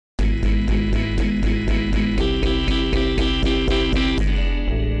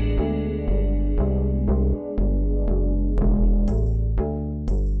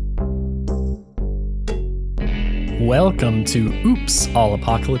Welcome to Oops, All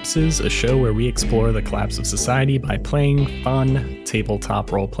Apocalypses, a show where we explore the collapse of society by playing fun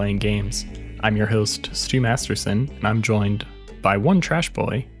tabletop role-playing games. I'm your host, Stu Masterson, and I'm joined by one trash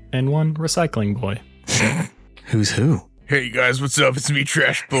boy and one recycling boy. Who's who? Hey guys, what's up? It's me,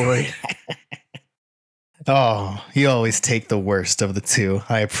 Trash Boy. Oh, you always take the worst of the two.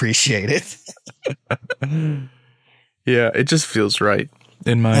 I appreciate it. Yeah, it just feels right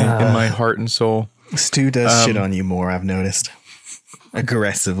in my heart and soul. Stu does shit on you more, I've noticed.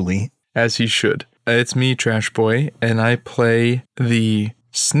 Aggressively. As he should. It's me, Trash Boy, and I play the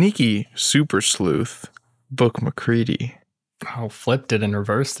sneaky super sleuth, Book McCready. Oh, flipped it and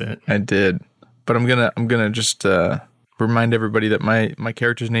reversed it. I did. But I'm gonna just remind everybody that my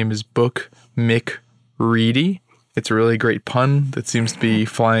character's name is Book McReady. It's a really great pun that seems to be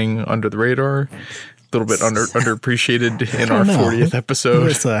flying under the radar. A little bit underappreciated in our 40th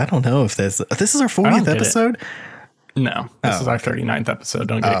episode. I don't know if this is our 40th episode? No, this is our 39th episode.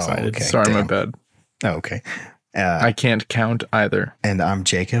 Don't get excited. Okay, Sorry, my bad. Oh, okay. I can't count either. And I'm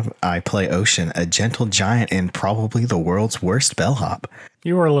Jacob. I play Ocean, a gentle giant and probably the world's worst bellhop.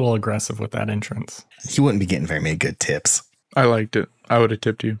 You were a little aggressive with that entrance. You wouldn't be getting very many good tips. I liked it. I would have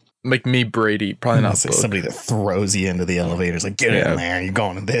tipped you. Like me, Brady. Probably not Book. Somebody that throws you into the elevators, like, get in there, you're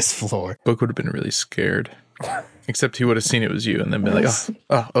going to this floor. Book would have been really scared. Except he would have seen it was you and then been like,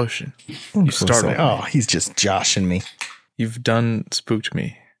 oh, Ocean. You startled me. Oh, he's just joshing me. You've done spooked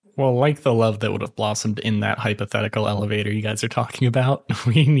me. Well, like the love that would have blossomed in that hypothetical elevator you guys are talking about,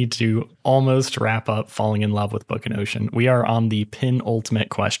 we need to almost wrap up falling in love with Book and Ocean. We are on the penultimate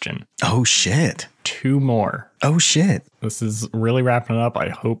question. Oh, shit. 2 more. Oh, shit. This is really wrapping it up. I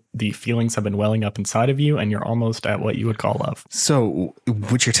hope the feelings have been welling up inside of you and you're almost at what you would call love. So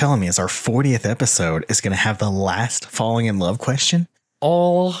what you're telling me is our 40th episode is going to have the last falling in love question?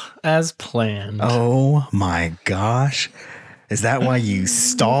 All as planned. Oh, my gosh. Is that why you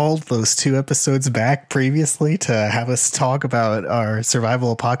stalled those 2 episodes back previously to have us talk about our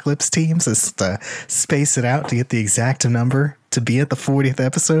survival apocalypse teams? Is to space it out to get the exact number to be at the 40th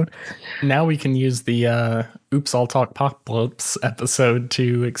episode? Now we can use the Oops, I'll Talk Apocalypse episode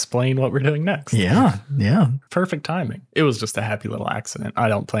to explain what we're doing next. Yeah. Perfect timing. It was just a happy little accident. I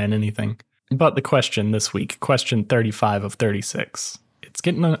don't plan anything. But the question this week, question 35 of 36. It's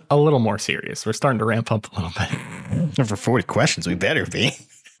getting a little more serious. We're starting to ramp up a little bit. For 40 questions, we better be.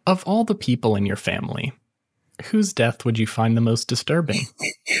 Of all the people in your family, whose death would you find the most disturbing?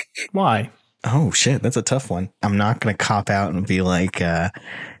 Why? Oh, shit. That's a tough one. I'm not going to cop out and be like,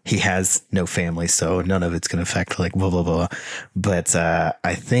 he has no family, so none of it's going to affect like blah, blah, blah. But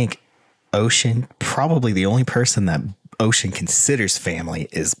I think Ocean, probably the only person that Ocean considers family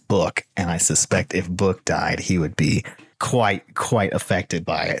is Book. And I suspect if Book died, he would be quite affected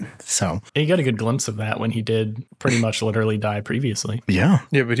by it. So you got a good glimpse of that when he did pretty much literally die previously. Yeah,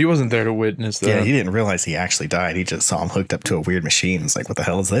 but he wasn't there to witness that. Yeah, he didn't realize he actually died. He just saw him hooked up to a weird machine. It's like, what the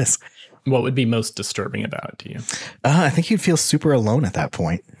hell is this? What would be most disturbing about it to you? I think he'd feel super alone at that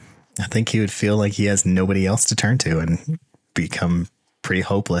point. I think he would feel like he has nobody else to turn to and become pretty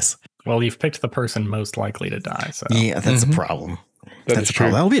hopeless. Well, you've picked the person most likely to die. So yeah, that's a problem. That's a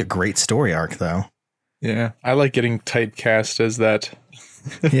problem. That'll be a great story arc, though. Yeah, I like getting typecast as that.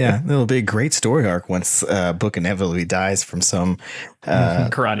 Yeah, it'll be a great story arc once Book inevitably dies from some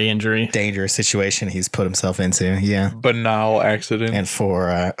karate injury, dangerous situation he's put himself into. Yeah, banal accident. And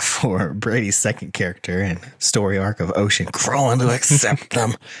for Brady's second character and story arc of Ocean growing to accept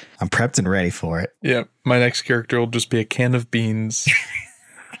them, I'm prepped and ready for it. Yeah, my next character will just be a can of beans.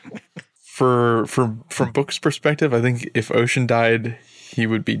 From Book's perspective, I think if Ocean died, he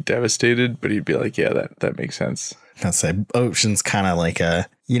would be devastated, but he'd be like, yeah, that makes sense. I'd say Ocean's kind of like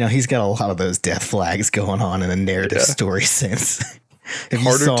he's got a lot of those death flags going on in a narrative story sense. If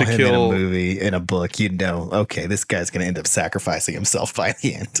you saw him in a movie, in a book, you'd know, okay, this guy's going to end up sacrificing himself by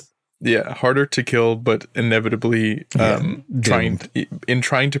the end. Yeah, harder to kill, but inevitably trying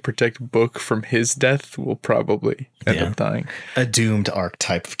to protect Book from his death will probably end up dying. A doomed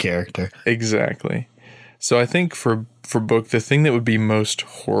archetype of character. Exactly. So I think for Book, the thing that would be most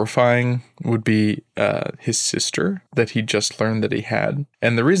horrifying would be his sister that he just learned that he had.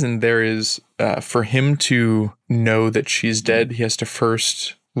 And the reason there is for him to know that she's dead, he has to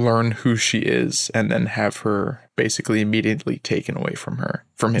first learn who she is and then have her basically immediately taken away from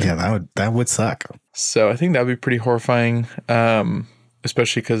him. Yeah, that would suck. So I think that would be pretty horrifying,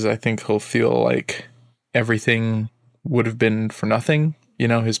 especially because I think he'll feel like everything would have been for nothing. You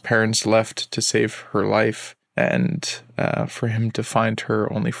know, his parents left to save her life, and for him to find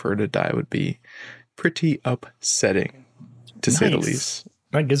her only for her to die would be pretty upsetting, to say the least.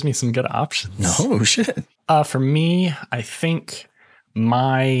 That gives me some good options. No shit. For me, I think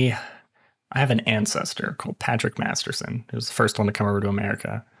I have an ancestor called Patrick Masterson. He was the first one to come over to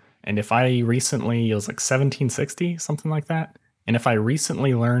America. And if I recently, it was like 1760, something like that. And if I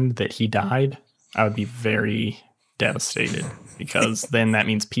recently learned that he died, I would be very devastated, because then that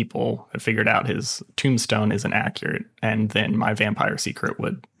means people have figured out his tombstone isn't accurate. And then my vampire secret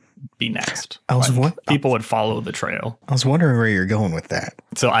would be next. People would follow the trail. I was wondering where you're going with that.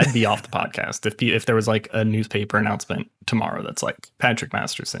 So I'd be off the podcast if there was like a newspaper announcement tomorrow that's like Patrick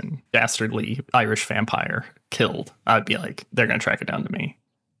Masterson, dastardly Irish vampire, killed. I'd be like, they're going to track it down to me.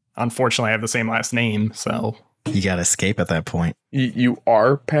 Unfortunately, I have the same last name, so you got to escape at that point. You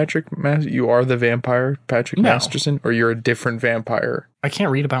are you are the vampire Patrick Masterson, or you're a different vampire? I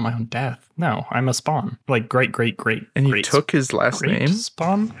can't read about my own death. No, I'm a spawn. Like great. And you took his last name?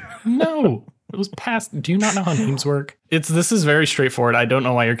 Spawn? No. It was past. Do you not know how names work? This is very straightforward. I don't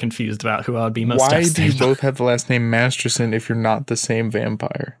know why you're confused about who I would be most devastated. Why do you both have the last name Masterson if you're not the same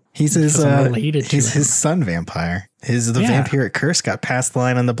vampire? He's his son vampire. The vampiric curse got passed the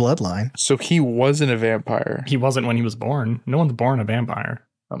line on the bloodline. So he wasn't a vampire. He wasn't when he was born. No one's born a vampire.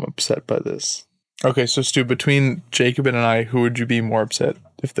 I'm upset by this. Okay, so Stu, between Jacob and I, who would you be more upset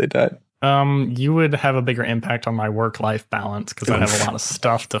if they died? You would have a bigger impact on my work-life balance, because I'd have a lot of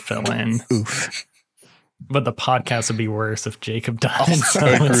stuff to fill in. Oof. But the podcast would be worse if Jacob died. So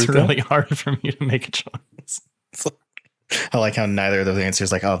it's really hard for me to make a choice. I like how neither of those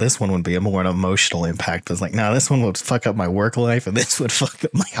answers like, oh, this one would be a more an emotional impact. It's like, no, this one would fuck up my work life, and this would fuck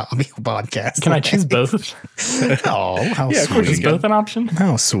up my hobby podcast. Can I choose both? Oh, how sweet. Of course, is both an option?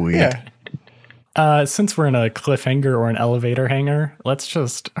 How sweet. Yeah. Since we're in a cliffhanger or an elevator hanger, let's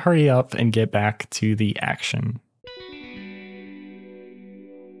just hurry up and get back to the action.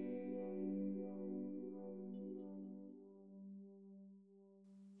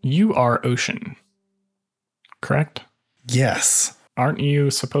 You are Ocean, correct? Yes. Aren't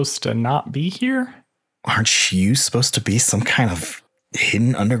you supposed to not be here? Aren't you supposed to be some kind of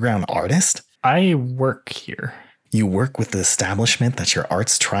hidden underground artist? I work here. You work with the establishment that your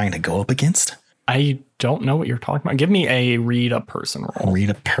art's trying to go up against? I don't know what you're talking about. Give me a read a person roll. Read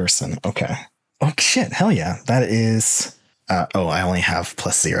a person. Okay. Oh, shit. Hell yeah. That is... I only have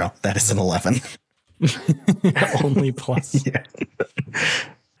 +0. That is an 11. Only plus. Yeah.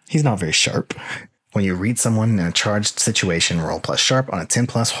 He's not very sharp. When you read someone in a charged situation, roll +sharp. On a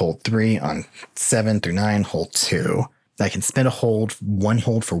 10+, hold 3. On 7 through 9, hold 2. I can spend one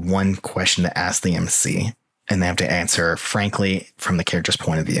hold for one question to ask the MC. And they have to answer, frankly, from the character's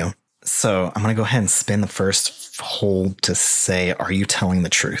point of view. So I'm going to go ahead and spin the first hold to say, are you telling the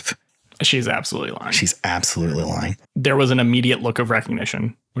truth? She's absolutely lying. She's absolutely lying. There was an immediate look of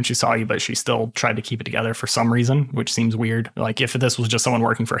recognition when she saw you, but she still tried to keep it together for some reason, which seems weird. Like if this was just someone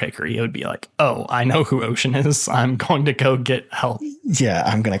working for Hickory, it would be like, oh, I know who Ocean is. I'm going to go get help. Yeah,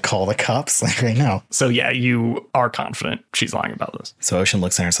 I'm going to call the cops like right now. So yeah, you are confident she's lying about this. So Ocean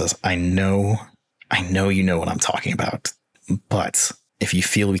looks at her and says, I know you know what I'm talking about, but if you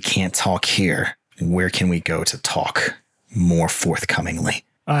feel we can't talk here, where can we go to talk more forthcomingly?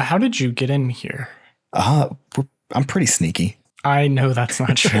 How did you get in here? I'm pretty sneaky. I know that's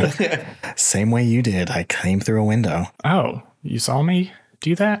not true. Same way you did. I came through a window. Oh, you saw me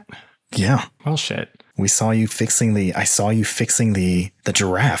do that? Yeah. Well, shit. I saw you fixing the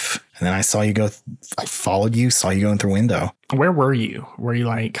giraffe. And then I saw you go, I followed you, saw you going through a window. Where were you? Were you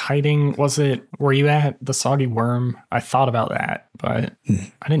like hiding? Were you at the Soggy Worm? I thought about that, but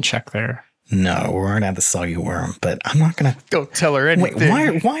I didn't check there. No, we weren't at the Soggy Worm, but I'm not going to. Don't tell her anything.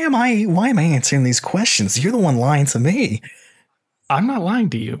 Wait, why am I answering these questions? You're the one lying to me. I'm not lying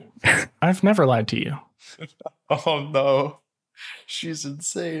to you. I've never lied to you. Oh, no. She's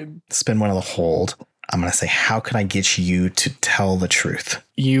insane. Spin one of the hold. I'm going to say, how can I get you to tell the truth?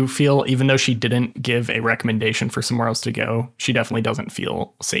 You feel, even though she didn't give a recommendation for somewhere else to go, she definitely doesn't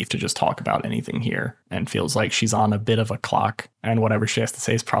feel safe to just talk about anything here, and feels like she's on a bit of a clock, and whatever she has to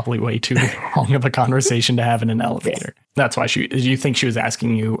say is probably way too long of a conversation to have in an elevator. That's why you think she was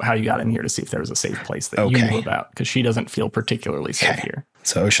asking you how you got in here to see if there was a safe place that you knew about, because she doesn't feel particularly safe here.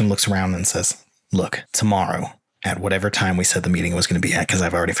 So Ocean looks around and says, look, tomorrow at whatever time we said the meeting was going to be at, because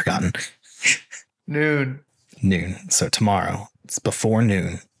I've already forgotten. Noon. So tomorrow, it's before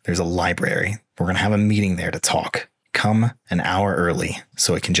noon. There's a library. We're going to have a meeting there to talk. Come an hour early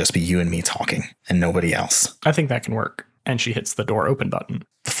so it can just be you and me talking and nobody else. I think that can work. And she hits the door open button.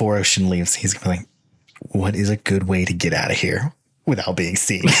 Before Ocean leaves, he's going to be like, what is a good way to get out of here without being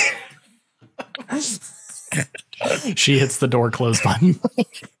seen? She hits the door close button.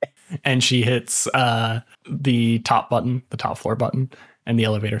 And she hits the top floor button. And the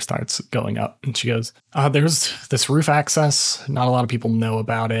elevator starts going up. And she goes, there's this roof access. Not a lot of people know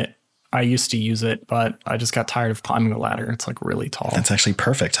about it. I used to use it, but I just got tired of climbing the ladder. It's like really tall. That's actually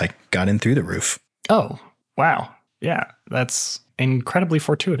perfect. I got in through the roof. Oh, wow. Yeah, that's incredibly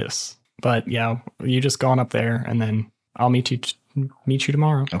fortuitous. But yeah, you just gone up there and then I'll meet you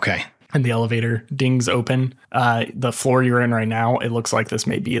tomorrow. Okay. And the elevator dings open. The floor you're in right now, it looks like this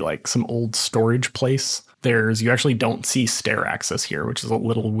may be like some old storage place. You actually don't see stair access here, which is a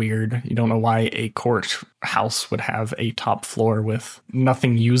little weird. You don't know why a courthouse would have a top floor with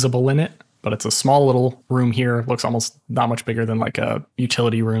nothing usable in it, but it's a small little room here. It looks almost not much bigger than like a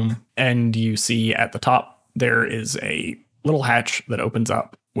utility room. And you see at the top, there is a little hatch that opens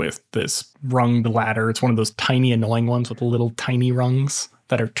up with this runged ladder. It's one of those tiny annoying ones with the little tiny rungs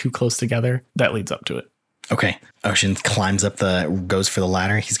that are too close together. That leads up to it. Okay. Ocean goes for the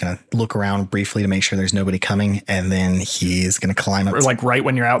ladder. He's going to look around briefly to make sure there's nobody coming. And then he's going to climb up. Or like right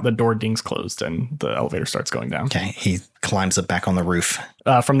when you're out, the door dings closed and the elevator starts going down. Okay. He climbs up back on the roof.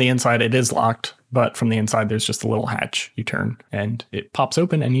 From the inside, it is locked. But from the inside, there's just a little hatch. You turn and it pops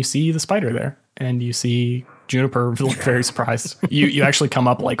open and you see the spider there. And you see Juniper look very surprised. You actually come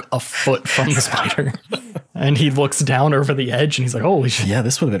up like a foot from the spider. And he looks down over the edge and he's like, holy shit. Yeah,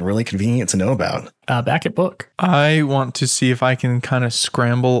 this would have been really convenient to know about. Back at book. I want to see if I can kind of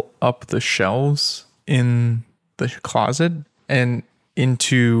scramble up the shelves in the closet and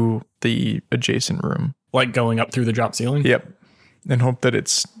into the adjacent room. Like going up through the drop ceiling? Yep. And hope that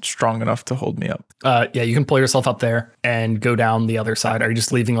it's strong enough to hold me up. Yeah, you can pull yourself up there and go down the other side. Are you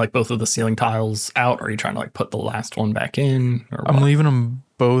just leaving like both of the ceiling tiles out? Or are you trying to like put the last one back in? Or I'm leaving them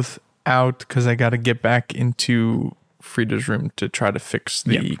both out because I got to get back into Frida's room to try to fix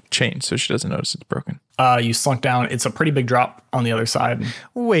the chain so she doesn't notice it's broken. You slunk down. It's a pretty big drop on the other side.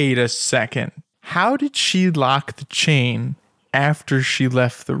 Wait a second. How did she lock the chain after she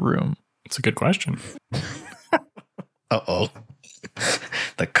left the room? It's a good question. Uh-oh.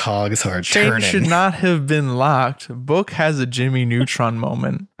 The cogs are Chain turning. should not have been locked. Book has a Jimmy Neutron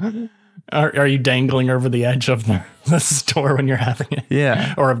moment. Are you dangling over the edge of the store when you're having it?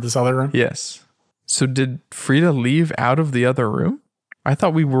 Yeah. Or of this other room? Yes. So did Frida leave out of the other room? I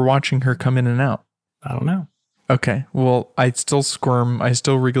thought we were watching her come in and out. I don't know. Okay. Well, I still squirm. I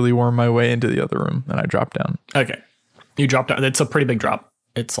still wriggly worm my way into the other room and I drop down. Okay. You drop down. It's a pretty big drop.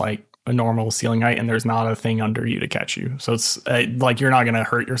 It's like a normal ceiling height and there's not a thing under you to catch you. So it's like you're not going to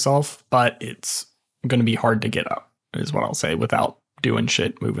hurt yourself, but it's going to be hard to get up is what I'll say without doing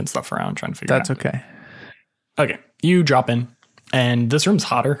shit, moving stuff around, trying to figure That's it out. okay. Okay. You drop in and this room's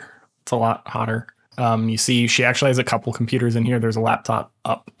hotter. It's a lot hotter. You see she actually has a couple computers in here. There's a laptop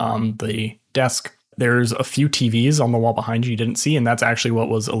up on the desk. There's a few TVs on the wall behind you didn't see, and that's actually what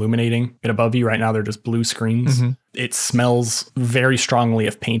was illuminating it above you. Right now, they're just blue screens. Mm-hmm. It smells very strongly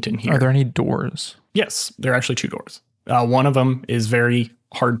of paint in here. Are there any doors? Yes, there are actually 2 doors. One of them is very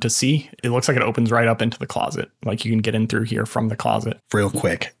hard to see. It looks like it opens right up into the closet. Like you can get in through here from the closet. Real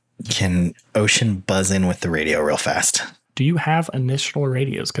quick, can Ocean buzz in with the radio real fast? Do you have initial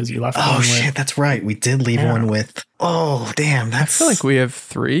radios? Because you left one with... shit, that's right. We did leave one with... Oh, damn. I feel like we have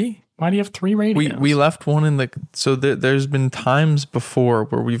 3. Why do you have 3 radios? We left one in the... So there's been times before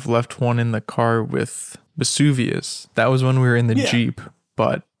where we've left one in the car with Vesuvius. That was when we were in the Jeep,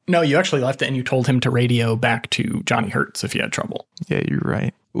 but... No, you actually left it and you told him to radio back to Johnny Hertz if you had trouble. Yeah, you're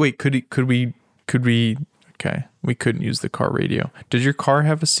right. Wait, could we... Okay, we couldn't use the car radio. Did your car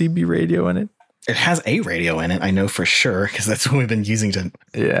have a CB radio in it? It has a radio in it, I know for sure, because that's what we've been using to...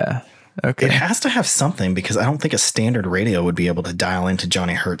 Yeah. Okay. It has to have something because I don't think a standard radio would be able to dial into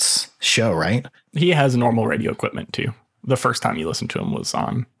Johnny Hertz's show, right? He has normal radio equipment too. The first time you listened to him was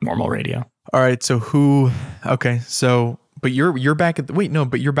on normal radio. All right. So okay. So, but you're back at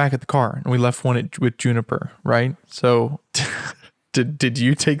but you're back at the car and we left one with Juniper, right? So did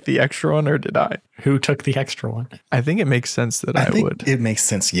you take the extra one or did I? Who took the extra one? I think it makes sense that I would. It makes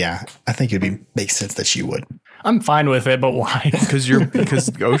sense. Yeah. I think make sense that you would. I'm fine with it, but why? Because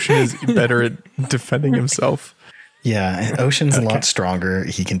Ocean is better at defending himself. Yeah, and Ocean's a lot stronger.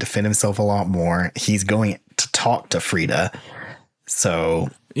 He can defend himself a lot more. He's going to talk to Frida. So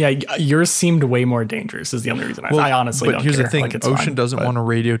yeah, yours seemed way more dangerous is the only reason I honestly don't care. But here's the thing. Like, Ocean doesn't want a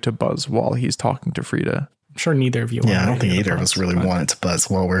radio to buzz while he's talking to Frida. I'm sure neither of you I don't think either of us really want it to buzz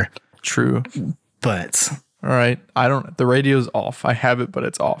while we're... True. But... All right. The radio's off. I have it, but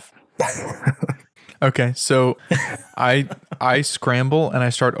it's off. Okay, so I scramble and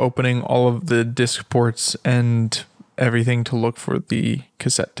I start opening all of the disc ports and everything to look for the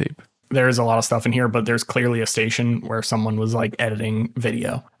cassette tape. There's a lot of stuff in here, but there's clearly a station where someone was like editing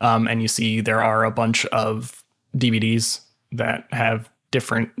video. And you see there are a bunch of DVDs that have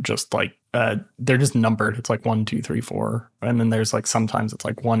different, just like they're just numbered. It's like 1, 2, 3, 4. And then there's like sometimes it's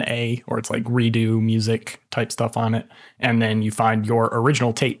like 1A, or it's like redo music type stuff on it. And then you find your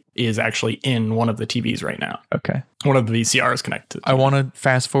original tape is actually in one of the TVs right now. Okay. One of the VCRs connected. I want to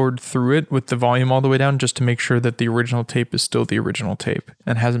fast forward through it with the volume all the way down just to make sure that the original tape is still the original tape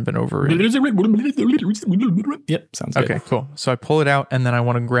and hasn't been overwritten. Yep, sounds good. Okay, cool. So I pull it out and then I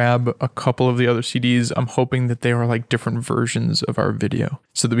want to grab a couple of the other CDs. I'm hoping that they are like different versions of our video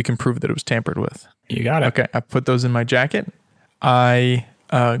so that we can prove that it was tampered with. You got it. Okay, I put those in my jacket. I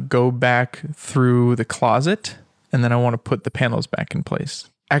go back through the closet and then I want to put the panels back in place.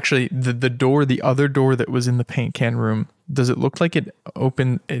 Actually, the other door that was in the paint can room, does it look like it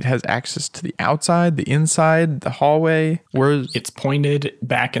has access to the outside, the inside, the hallway? It's pointed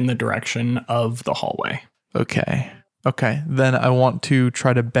back in the direction of the hallway. Okay. Then I want to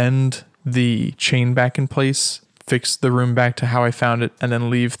try to bend the chain back in place, fix the room back to how I found it, and then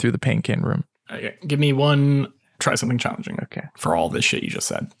leave through the paint can room. Okay. Give me one, try something challenging. Okay. For all this shit you just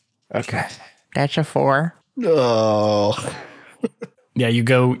said. Okay. That's a 4. Oh. Yeah, you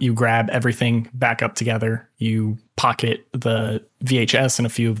grab everything back up together. You pocket the VHS and a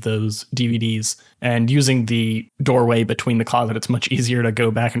few of those DVDs. And using the doorway between the closet, it's much easier to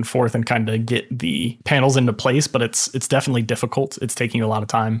go back and forth and kind of get the panels into place. But it's definitely difficult. It's taking a lot of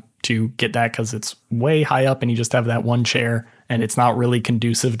time to get that because it's way high up and you just have that one chair. And it's not really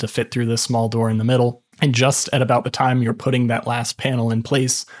conducive to fit through this small door in the middle. And just at about the time you're putting that last panel in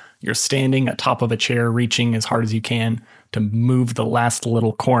place, you're standing atop of a chair, reaching as hard as you can to move the last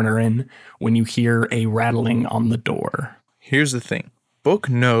little corner in when you hear a rattling on the door. Here's the thing. Book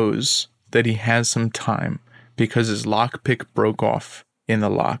knows that he has some time because his lockpick broke off in the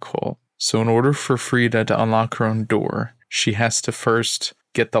lock hole. So in order for Frida to unlock her own door, she has to first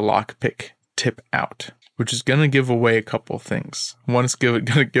get the lockpick tip out, which is going to give away a couple things. One is going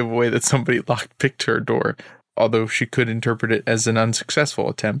to give away that somebody lockpicked her door, although she could interpret it as an unsuccessful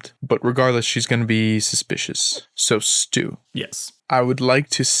attempt. But regardless, she's going to be suspicious. So, Stu. Yes. I would like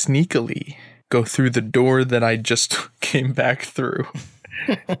to sneakily go through the door that I just came back through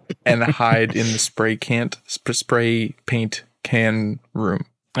and hide in the spray paint can room.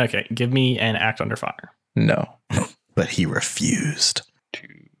 Okay, give me an act under fire. No. But he refused.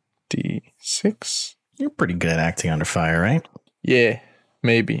 2d6. You're pretty good at acting under fire, right? Yeah,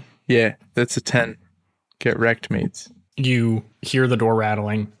 maybe. Yeah, that's a 10. Get wrecked, mates. You hear the door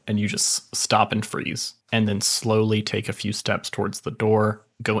rattling and you just stop and freeze and then slowly take a few steps towards the door,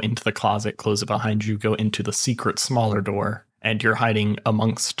 go into the closet, close it behind you, go into the secret smaller door, and you're hiding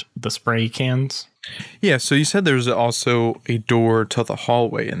amongst the spray cans. Yeah, so you said there's also a door to the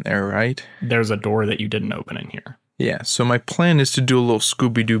hallway in there, right? There's a door that you didn't open in here. Yeah, so my plan is to do a little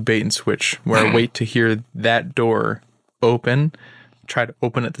Scooby-Doo bait and switch where I wait to hear that door open, try to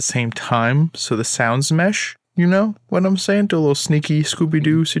open at the same time so the sounds mesh. You know what I'm saying? Do a little sneaky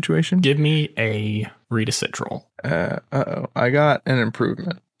Scooby-Doo situation. Give me a read a sit roll. Uh-oh. I got an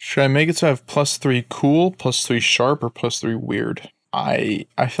improvement. Should I make it so I have +3 cool, +3 sharp, or +3 weird? I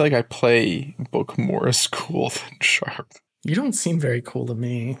feel like I play Book more as cool than sharp. You don't seem very cool to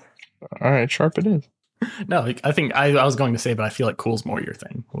me. All right, sharp it is. No, I think I was going to say, but I feel like cool's more your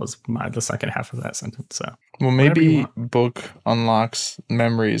thing, was the second half of that sentence. So, well, maybe Book unlocks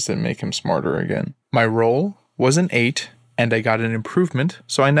memories that make him smarter again. My roll was an 8, and I got an improvement,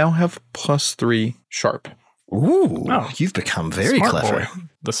 so I now have +3 sharp. Ooh, you've become very Smart clever. Boy.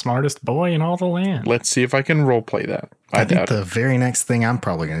 The smartest boy in all the land. Let's see if I can roleplay that. I think the very next thing I'm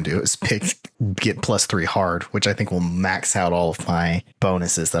probably going to do is get +3 hard, which I think will max out all of my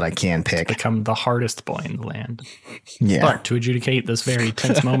bonuses that I can pick. Become the hardest boy in the land. Yeah. But to adjudicate this very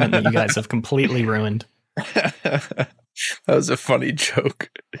tense moment that you guys have completely ruined, That was a funny joke.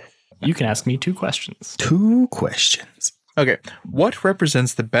 you can ask me 2 questions. 2 questions. Okay, what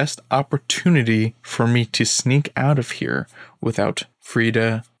represents the best opportunity for me to sneak out of here without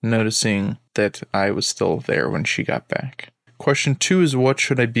Frida noticing that I was still there when she got back? Question 2 is, what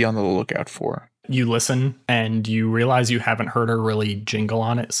should I be on the lookout for? You listen and you realize you haven't heard her really jingle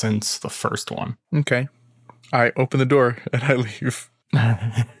on it since the first one. Okay, I open the door and I leave.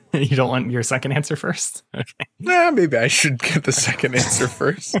 You don't want your second answer first? Okay. Maybe I should get the second answer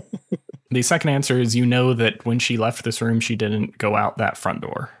first. The second answer is, you know that when she left this room, she didn't go out that front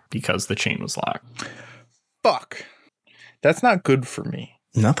door because the chain was locked. Fuck. That's not good for me.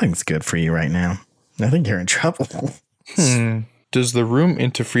 Nothing's good for you right now. I think you're in trouble. Does the room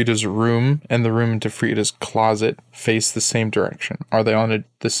into Frida's room and the room into Frida's closet face the same direction? Are they on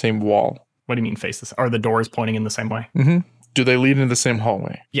the same wall? What do you mean face this? Are the doors pointing in the same way? Mm-hmm. Do they lead into the same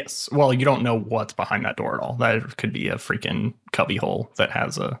hallway? Yes. Well, you don't know what's behind that door at all. That could be a freaking cubby hole that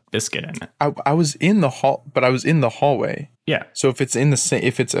has a biscuit in it. I was in the hall, but I was in the hallway. Yeah. So if it's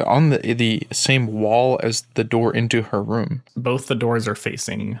if it's on the same wall as the door into her room. Both the doors are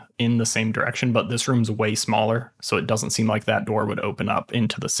facing in the same direction, but this room's way smaller, so it doesn't seem like that door would open up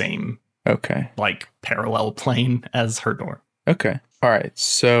into the same like parallel plane as her door. Okay. All right.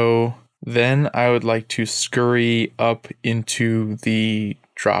 So then I would like to scurry up into the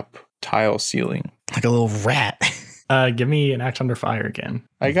drop tile ceiling. Like a little rat. Give me an act under fire again.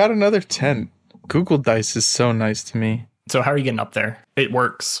 I got another 10. Google Dice is so nice to me. So how are you getting up there? It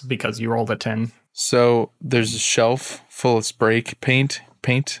works because you rolled a 10. So there's a shelf full of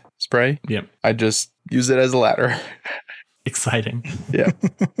paint spray. Yep. I just use it as a ladder. Exciting. Yeah.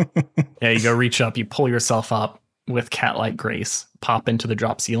 Yeah, you go reach up, you pull yourself up with cat-like grace, pop into the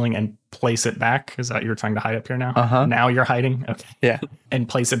drop ceiling and place it back. Is that what you're trying to hide up here now? Uh-huh. Now you're hiding? Okay. Yeah. And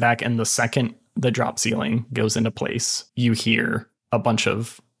place it back, and the second the drop ceiling goes into place, you hear a bunch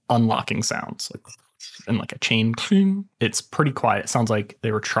of unlocking sounds. And like a chain cling. It's pretty quiet. It sounds like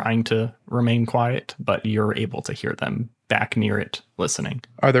they were trying to remain quiet, but you're able to hear them back near it listening.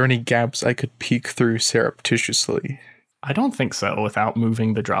 Are there any gaps I could peek through surreptitiously? I don't think so without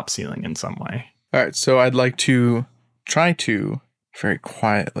moving the drop ceiling in some way. All right, so I'd like to try to very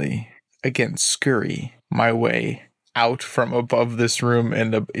quietly, again, scurry my way out from above this room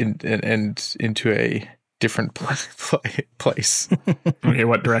and into a different place. Okay,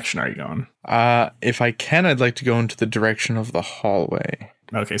 what direction are you going? If I can, I'd like to go into the direction of the hallway.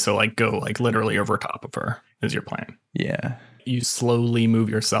 Okay, so like go like literally over top of her is your plan. Yeah. You slowly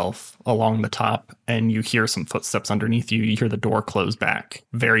move yourself along the top and you hear some footsteps underneath you. You hear the door close back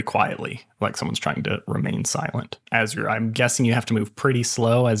very quietly, like someone's trying to remain silent. I'm guessing you have to move pretty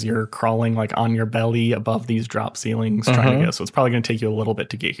slow as you're crawling like on your belly above these drop ceilings trying to go. So it's probably going to take you a little bit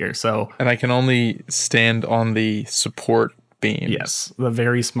to get here. And I can only stand on the support beams. Yes, the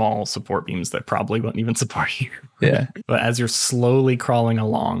very small support beams that probably won't even support you. Yeah. But as you're slowly crawling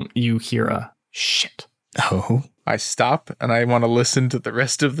along, you hear a shit. Oh. I stop and I want to listen to the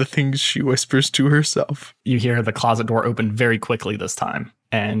rest of the things she whispers to herself. You hear the closet door open very quickly this time,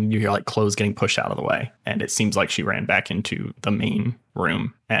 and you hear like clothes getting pushed out of the way. And it seems like she ran back into the main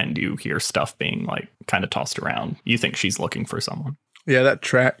room, and you hear stuff being like kind of tossed around. You think she's looking for someone. Yeah, that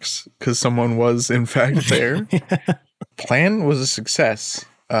tracks because someone was in fact there. Plan was a success.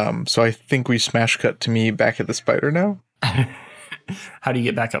 So I think we smash cut to me back at the spider now. How do you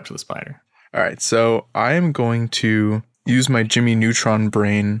get back up to the spider? All right, so I am going to use my Jimmy Neutron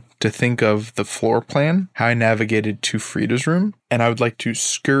brain to think of the floor plan, how I navigated to Frida's room, and I would like to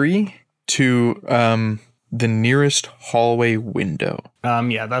scurry to the nearest hallway window.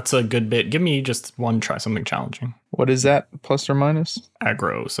 Yeah, that's a good bit. Give me just one try, something challenging. What is that, plus or minus?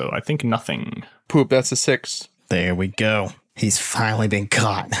 Aggro, so I think nothing. Poop, that's a 6. There we go. He's finally been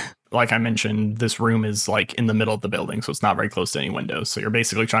caught. Like I mentioned, this room is like in the middle of the building, so it's not very close to any windows. So you're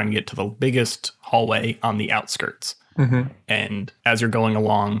basically trying to get to the biggest hallway on the outskirts. Mm-hmm. And as you're going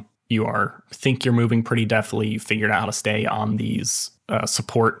along, think you're moving pretty deftly. You figured out how to stay on these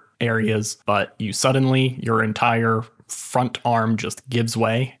support areas, but your entire front arm just gives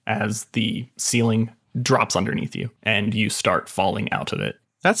way as the ceiling drops underneath you and you start falling out of it.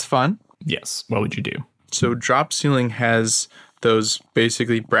 That's fun. Yes. What would you do? So drop ceiling has those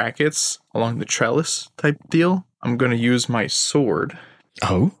basically brackets along the trellis type deal. I'm going to use my sword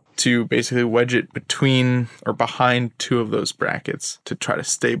to basically wedge it between or behind two of those brackets to try to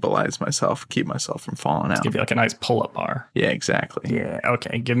stabilize myself, keep myself from falling out. Give you like a nice pull-up bar. Yeah, exactly. Yeah,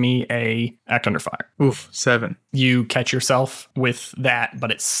 okay. Give me a act under fire. Oof, 7. You catch yourself with that, but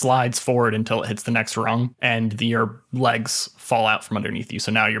it slides forward until it hits the next rung, and your legs fall out from underneath you.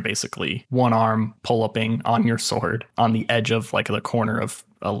 So now you're basically one arm pull-upping on your sword on the edge of like the corner of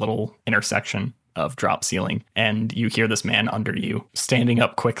a little intersection of drop ceiling, and you hear this man under you standing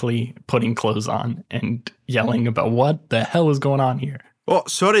up quickly, putting clothes on, and yelling about what the hell is going on here. Oh,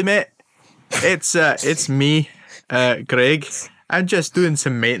 sorry, mate. It's me, Greg. I'm just doing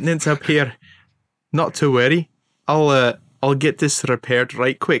some maintenance up here. Not to worry. I'll get this repaired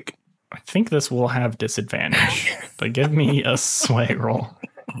right quick. I think this will have disadvantage, but give me a sway roll.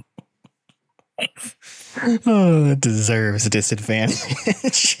 Oh, that deserves a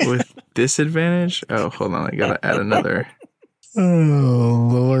disadvantage. With disadvantage? Oh, hold on. I gotta add another. Oh,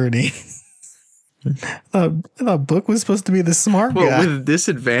 lordy. I thought Book was supposed to be the smart guy. With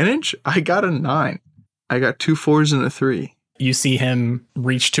disadvantage, I got a 9. I got 2 4s and a 3. You see him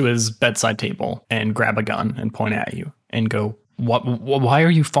reach to his bedside table and grab a gun and point at you and go, "What? Why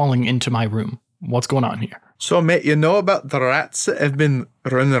are you falling into my room? What's going on here?" So, mate, you know about the rats that have been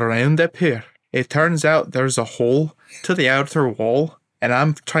running around up here? It turns out there's a hole to the outer wall, and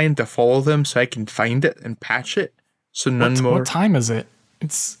I'm trying to follow them so I can find it and patch it. So none more. What time is it?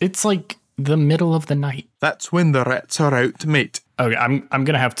 It's like the middle of the night. That's when the rats are out, mate. Okay, I'm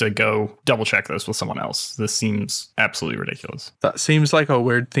gonna have to go double check this with someone else. This seems absolutely ridiculous. That seems like a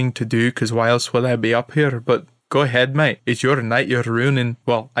weird thing to do, because why else would I be up here? But go ahead, mate. It's your night you're ruining.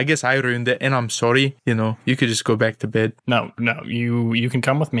 Well, I guess I ruined it, and I'm sorry. You know, you could just go back to bed. No, you can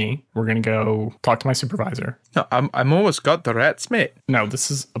come with me. We're gonna go talk to my supervisor. No, I'm almost got the rats, mate. No,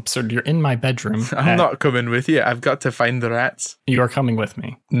 this is absurd. You're in my bedroom. I'm not coming with you. I've got to find the rats. You are coming with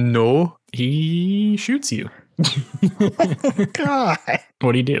me. No. He shoots you. God.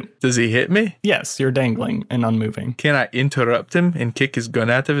 What do you do? Does he hit me? Yes, you're dangling and unmoving. Can I interrupt him and kick his gun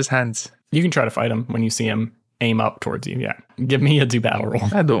out of his hands? You can try to fight him when you see him aim up towards you. Yeah. Give me a do battle roll.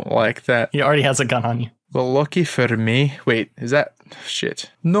 I don't like that. He already has a gun on you. Well, lucky for me. Wait, is that... Shit.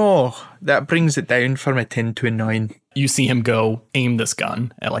 No, that brings it down from a 10 to a 9. You see him go aim this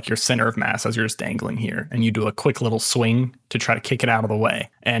gun at like your center of mass as you're just dangling here. And you do a quick little swing to try to kick it out of the way.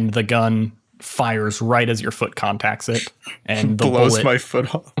 And the gun fires right as your foot contacts it. And the blows my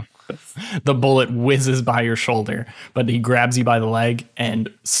foot off. The bullet whizzes by your shoulder, but he grabs you by the leg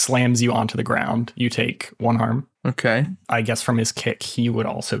and slams you onto the ground. You take 1 harm. Okay. I guess from his kick, he would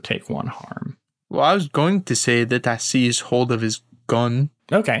also take 1 harm. Well, I was going to say that I seized hold of his gun.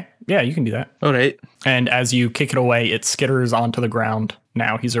 Okay. Yeah, you can do that. All right. And as you kick it away, it skitters onto the ground.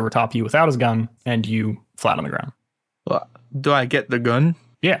 Now he's over top of you without his gun, and you flat on the ground. Well, do I get the gun?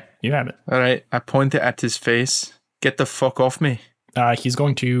 Yeah, you have it. All right. I point it at his face. Get the fuck off me. He's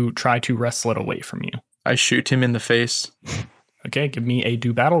going to try to wrestle it away from you. I shoot him in the face. Okay, give me a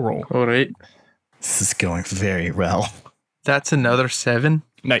do battle roll. All right. This is going very well. That's another 7.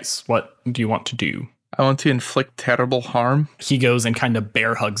 Nice. What do you want to do? I want to inflict terrible harm. He goes and kind of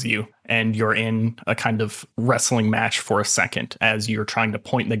bear hugs you, and you're in a kind of wrestling match for a second as you're trying to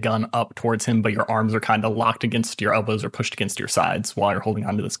point the gun up towards him, but your arms are kind of locked against your elbows or pushed against your sides while you're holding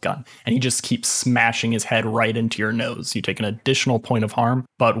onto this gun. And he just keeps smashing his head right into your nose. You take an additional point of harm,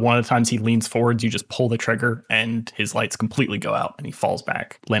 but one of the times he leans forwards, you just pull the trigger and his lights completely go out and he falls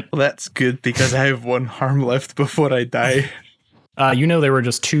back limp. Well, that's good because I have 1 harm left before I die. You know, there were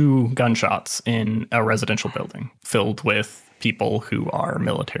just 2 gunshots in a residential building filled with people who are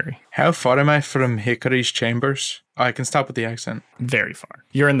military. How far am I from Hickory's chambers? Oh, I can stop with the accent. Very far.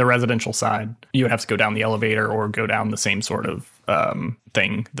 You're in the residential side. You would have to go down the elevator or go down the same sort of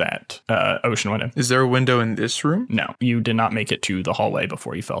thing that Ocean went in. Is there a window in this room? No, you did not make it to the hallway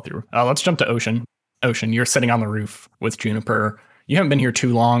before you fell through. Let's jump to Ocean. Ocean, you're sitting on the roof with Juniper. You haven't been here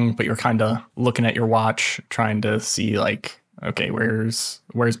too long, but you're kind of looking at your watch, trying to see like, okay, where's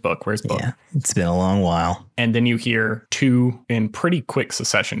Book? Where's Book? Yeah, it's been a long while. And then you hear 2 in pretty quick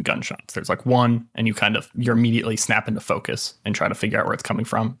succession gunshots. There's like 1, and you're immediately snap into focus and try to figure out where it's coming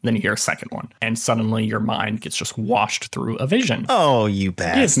from. Then you hear a second one, and suddenly your mind gets just washed through a vision. Oh, you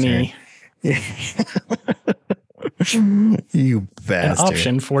bastard. Give me You bastard. an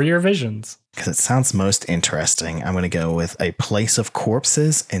option for your visions. Because it sounds most interesting, I'm going to go with a place of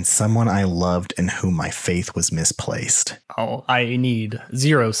corpses and someone I loved in whom my faith was misplaced. Oh, I need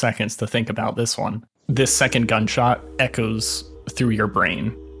 0 seconds to think about this one. This second gunshot echoes through your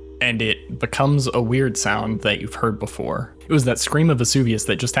brain, and it becomes a weird sound that you've heard before. It was that scream of Vesuvius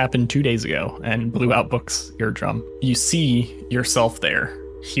that just happened 2 days ago and blew out Book's eardrum. You see yourself there,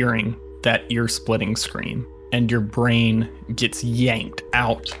 hearing that ear-splitting scream, and your brain gets yanked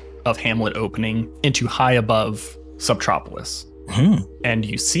out of Hamlet opening into high above Subtropolis. And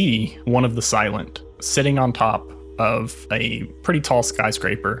you see one of the Silent sitting on top of a pretty tall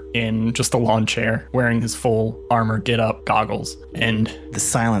skyscraper in just a lawn chair, wearing his full armor, get up, goggles, and The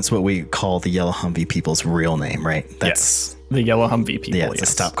Silence, what we call the Yellow Humvee people's real name, right? yes, the Yellow Humvee people. Yeah, to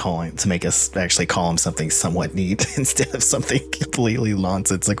stop calling, to make us actually call him something somewhat neat instead of something completely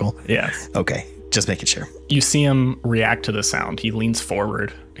nonsensical. Yes. Okay, just making sure. You see him react to the sound. He leans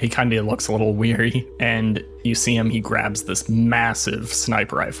forward. He kind of looks a little weary, and you see him, he grabs this massive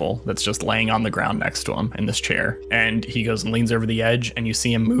sniper rifle that's just laying on the ground next to him in this chair, and he goes and leans over the edge, and you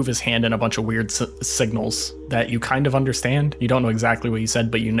see him move his hand in a bunch of weird signals that you kind of understand. You don't know exactly what he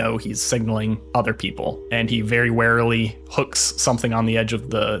said, but you know he's signaling other people, and he very warily hooks something on the edge of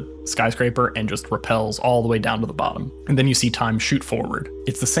the skyscraper and just rappels all the way down to the bottom. And then you see Time shoot forward.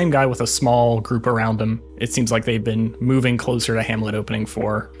 It's the same guy with a small group around him. It seems like they've been moving closer to Hamlet opening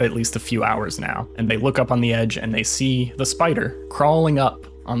for at least a few hours now. And they look up on the edge and they see the spider crawling up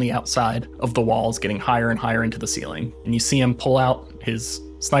on the outside of the walls, getting higher and higher into the ceiling. And you see him pull out his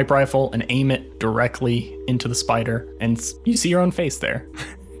sniper rifle and aim it directly into the spider, and you see your own face there.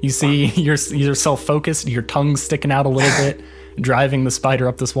 You see yourself focused, your tongue sticking out a little bit, driving the spider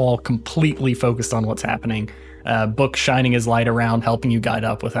up this wall, completely focused on what's happening. Book shining his light around, helping you guide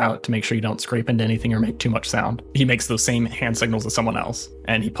up to make sure you don't scrape into anything or make too much sound. He makes those same hand signals as someone else,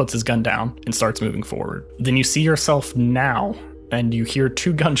 and he puts his gun down and starts moving forward. Then you see yourself now, and you hear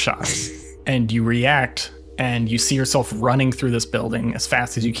 2 gunshots, and you react, and you see yourself running through this building as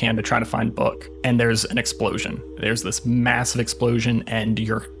fast as you can to try to find Book. And there's an explosion. There's this massive explosion, and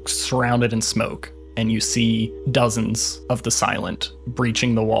you're surrounded in smoke. And you see dozens of the Silent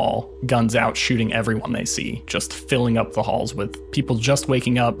breaching the wall, guns out, shooting everyone they see, just filling up the halls with people just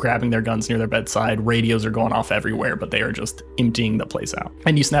waking up, grabbing their guns near their bedside. Radios are going off everywhere, but they are just emptying the place out.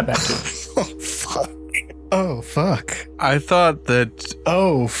 And you snap back to it. Oh, fuck. Oh, fuck. I thought that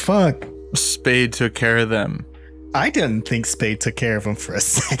Oh, fuck. Spade took care of them. I didn't think Spade took care of him for a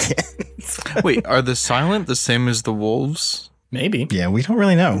second. Wait, are the Silent the same as the wolves? Maybe. Yeah, we don't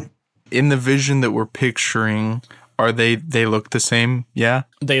really know. In the vision that we're picturing, are they look the same? Yeah?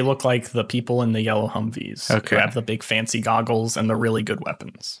 They look like the people in the yellow Humvees. Okay. Who have the big fancy goggles and the really good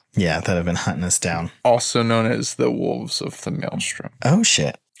weapons. Yeah, that have been hunting us down. Also known as the Wolves of the Maelstrom. Oh,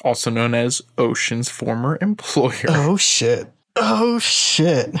 shit. Also known as Ocean's former employer. Oh, shit. Oh,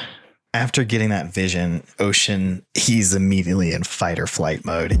 shit. After getting that vision, Ocean, he's immediately in fight or flight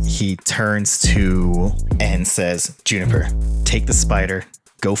mode. He turns to and says, Juniper, take the spider.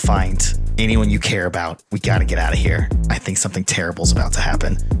 Go find anyone you care about. We got to get out of here. I think something terrible's about to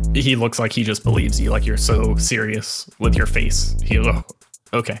happen. He looks like he just believes you, like you're so serious with your face.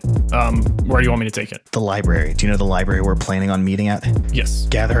 Okay. Where do you want me to take it? The library. Do you know the library we're planning on meeting at? Yes.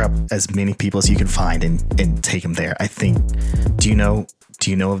 Gather up as many people as you can find and take them there. I think. Do you know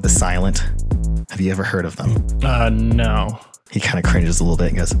of the Silent? Have you ever heard of them? No. He kind of cringes a little bit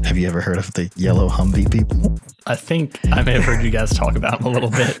and goes, have you ever heard of the yellow Humvee people? I think I may have heard you guys talk about them a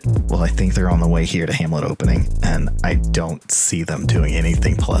little bit. Well, I think they're on the way here to Hamlet Opening, and I don't see them doing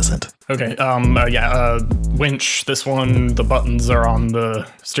anything pleasant. Okay, winch, this one, the buttons are on the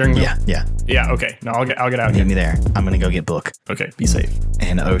steering wheel? Yeah. Yeah, okay. No, I'll get out Meet here. me there. I'm going to go get Book. Okay, be safe.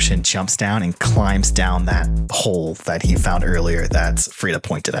 And Ocean jumps down and climbs down that hole that he found earlier that Frida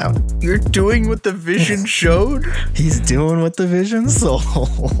pointed out. You're doing what the vision showed? He's doing what the vision sold.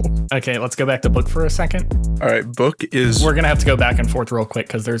 Okay, let's go back to Book for a second. All right, Book is... We're going to have to go back and forth real quick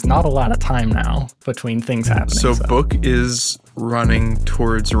because there's not a lot of time now between things happening. So Book is running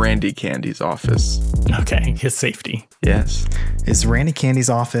towards Randy Candy's office. Okay, his safety. Yes. Is Randy Candy's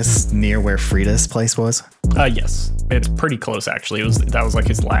office near where Frida's place was? Yes. It's pretty close, actually. That was like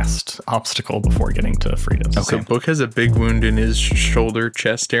his last obstacle before getting to Frida's. Okay. So Book has a big wound in his shoulder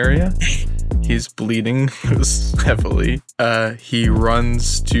chest area. He's bleeding heavily. He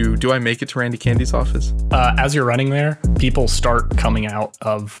runs to... Do I make it to Randy Candy's office? As you're running there, people start coming out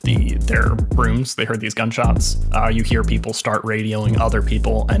of their rooms. They heard these gunshots. You hear people start radioing other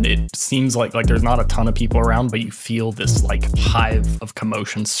people, and it seems like there's not a ton of people around, but you feel this like hive of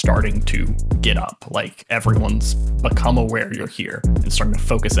commotion starting to get up. Like everyone's become aware you're here and starting to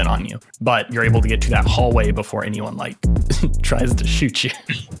focus in on you. But you're able to get to that hallway before anyone like tries to shoot you.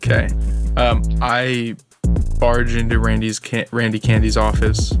 Okay. I barge into Randy Candy's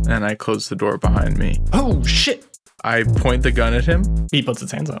office, and I close the door behind me. Oh, shit. I point the gun at him. He puts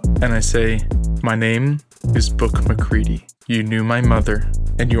his hands up. And I say, my name is Book McCready. You knew my mother,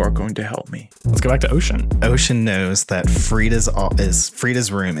 and you are going to help me. Let's go back to Ocean. Ocean knows that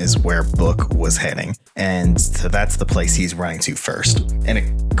Frida's room is where Book was heading, and so that's the place he's running to first.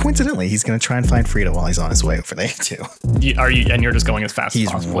 And coincidentally, he's going to try and find Frida while he's on his way over there too. And you're just going as fast as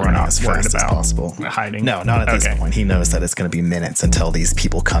possible. He's running as fast as possible. Hiding? No, not at this point. He knows that it's going to be minutes until these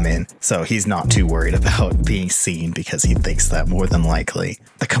people come in, so he's not too worried about being seen because he thinks that more than likely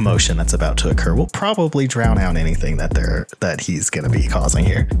the commotion that's about to occur will probably drown out anything that he's going to be causing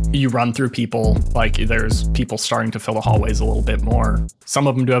here. You run through people, like there's people starting to fill the hallways a little bit more. Some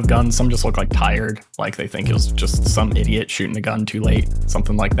of them do have guns, some just look like tired, like they think it was just some idiot shooting the gun too late,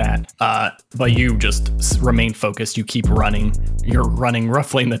 something like that. But you just remain focused, you keep running. You're running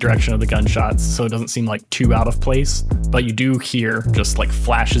roughly in the direction of the gunshots, so it doesn't seem like too out of place, but you do hear just like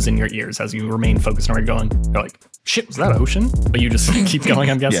flashes in your ears as you remain focused on where you're going. You're like, shit, was that Ocean? But you just keep going,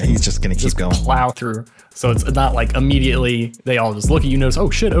 I'm guessing. Yeah, he's just going to keep going. Plow through. So it's not like immediately they all just look at you, notice, oh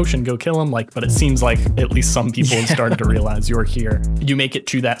shit, Ocean, go kill him. Like, but it seems like at least some people have started to realize you're here. You make it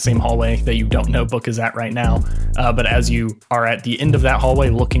to that same hallway that you don't know Book is at right now. But as you are at the end of that hallway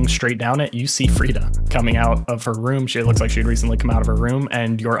looking straight down it, you see Frida coming out of her room. She looks like she'd recently come out of her room,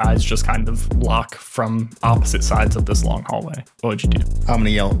 and your eyes just kind of lock from opposite sides of this long hallway. What would you do? I'm going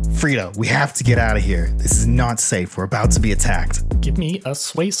to yell, Frida, we have to get out of here. This is not safe. We're about to be attacked. Give me a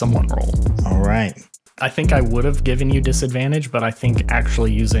sway someone roll. All right. I think I would have given you disadvantage, but I think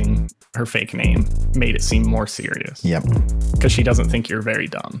actually using her fake name made it seem more serious. Yep. Because she doesn't think you're very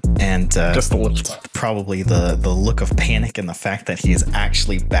dumb. And just a little bit. Probably the look of panic and the fact that he is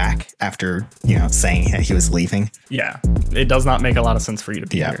actually back after, saying he was leaving. Yeah. It does not make a lot of sense for you to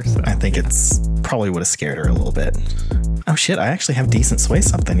be here. So. I think it's probably would have scared her a little bit. Oh shit, I actually have decent sway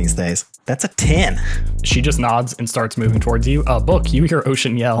something these days. That's a 10. She just nods and starts moving towards you. Book, you hear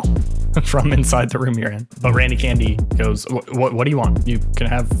Ocean yell from inside the room you're in. But Randy Candy goes, what do you want? You can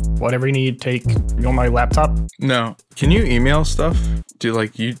have whatever you need. You want my laptop? No. Can you email stuff? Is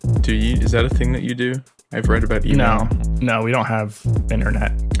that a thing that you do? I've read about email. No, we don't have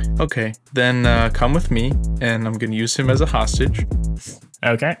internet. Okay, then come with me, and I'm going to use him as a hostage.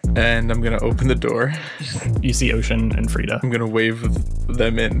 Okay. And I'm going to open the door. You see Ocean and Frida. I'm going to wave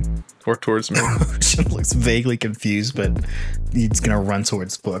them in or towards me. Ocean looks vaguely confused, but he's going to run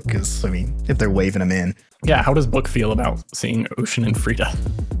towards Book because, if they're waving him in. Yeah, how does Book feel about seeing Ocean and Frida?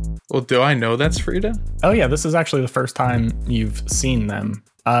 Well, do I know that's Frida? Oh, yeah, this is actually the first time you've seen them.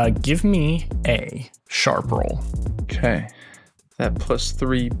 Give me a sharp roll. Okay. That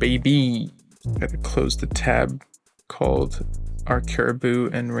 +3, baby. Gotta close the tab called Are Caribou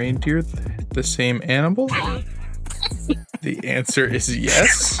and Reindeer the Same Animal? The answer is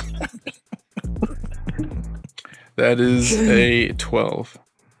yes. That is a 12.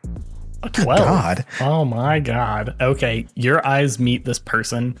 A 12? God. Oh my God. Okay, your eyes meet this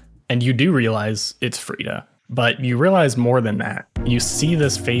person, and you do realize it's Frida. But you realize more than that. You see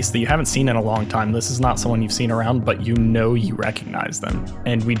this face that you haven't seen in a long time. This is not someone you've seen around, but you recognize them.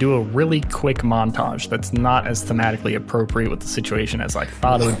 And we do a really quick montage that's not as thematically appropriate with the situation as I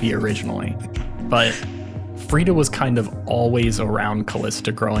thought it would be originally. But Frida was kind of always around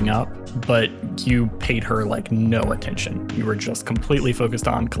Callista growing up, but you paid her like no attention. You were just completely focused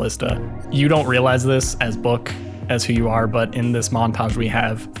on Callista. You don't realize this as Book, as who you are, but in this montage we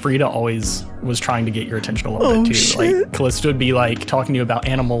have, Frida always was trying to get your attention a little bit too. Shit. Like Callista would be like talking to you about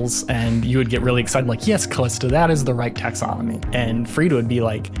animals, and you would get really excited, like, yes, Callista, that is the right taxonomy. And Frida would be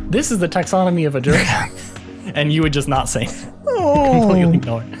like, this is the taxonomy of a giraffe. And you would just not say, completely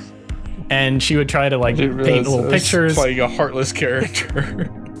ignore it. And she would try to like paint little pictures. Playing a heartless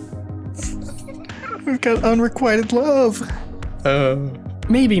character. We've got unrequited love.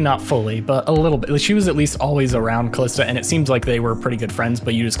 Maybe not fully, but a little bit. She was at least always around Callista, and it seems like they were pretty good friends,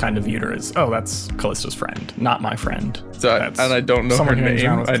 but you just kind of viewed her as, oh, that's Callista's friend, not my friend. And I don't know her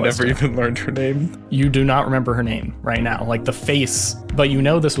name. I never even learned her name. You do not remember her name right now, like the face, but you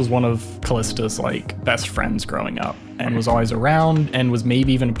know this was one of Callista's like best friends growing up, and was always around, and was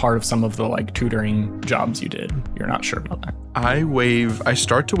maybe even a part of some of the like tutoring jobs you did. You're not sure about that. I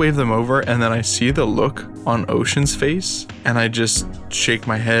start to wave them over, and then I see the look on Ocean's face, and I just shake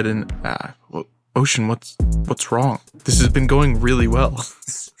my head and, Ocean, what's wrong? This has been going really well.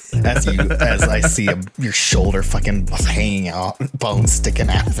 As I see your shoulder fucking hanging out, bones sticking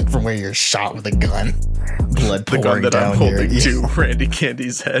out of it from where you're shot with a gun. Blood pouring down I'm holding to Randy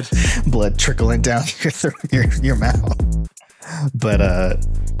Candy's head. Blood trickling down your mouth. But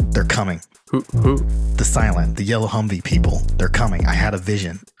they're coming. Who? The yellow Humvee people. They're coming. I had a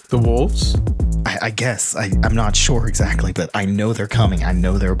vision. The wolves? I guess. I'm not sure exactly, but I know they're coming. I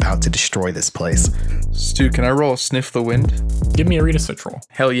know they're about to destroy this place. Stu, can I roll a sniff the wind? Give me a read a switch roll.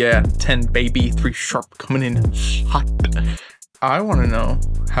 Hell yeah. 10, baby. 3 sharp coming in hot. I want to know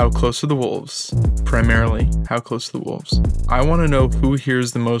how close to the wolves. Primarily, how close to the wolves. I want to know who here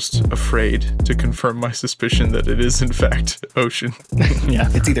is the most afraid to confirm my suspicion that it is, in fact, Ocean. Yeah.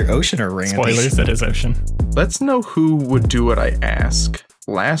 It's either Ocean or Randy. Spoilers, it is Ocean. Let's know who would do what I ask.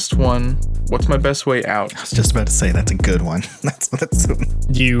 Last one. What's my best way out? I was just about to say that's a good one. That's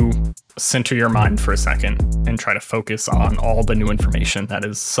You center your mind for a second and try to focus on all the new information that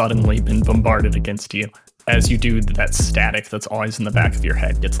has suddenly been bombarded against you. As you do, that static that's always in the back of your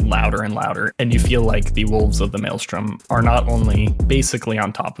head gets louder and louder, and you feel like the wolves of the Maelstrom are not only basically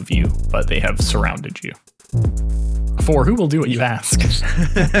on top of you, but they have surrounded you. For who will do what you ask?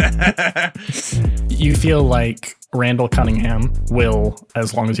 You feel like Randall Cunningham will,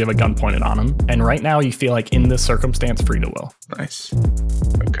 as long as you have a gun pointed on him. And right now you feel like in this circumstance, Frida will. Nice.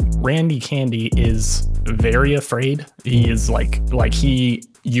 Okay. Randy Candy is very afraid. He is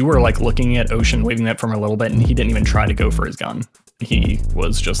you were like looking at Ocean waving that from a little bit, and he didn't even try to go for his gun. He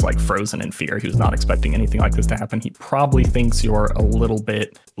was just like frozen in fear. He was not expecting anything like this to happen. He probably thinks you're a little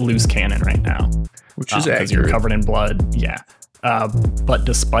bit loose cannon right now. Which is because you're covered in blood. Yeah. But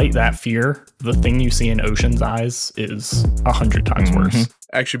despite that fear, the thing you see in Ocean's eyes is 100 times worse.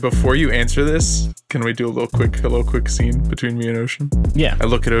 Actually, before you answer this, can we do a little quick scene between me and Ocean? Yeah. I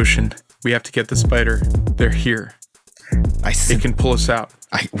look at Ocean. We have to get the spider. They're here. It can pull us out.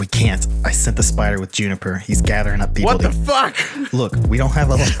 We can't. I sent the spider with Juniper. He's gathering up people. What the fuck? Look, we don't have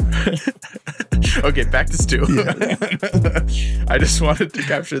a... Okay, back to Stu. Yeah. I just wanted to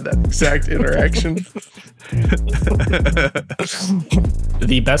capture that exact interaction.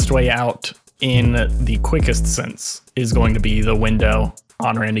 The best way out in the quickest sense is going to be the window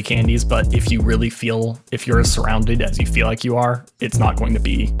on Randy Candy's, but if you really feel, if you're as surrounded as you feel like you are, it's not going to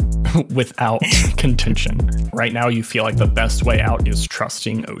be without contention. Right now, you feel like the best way out is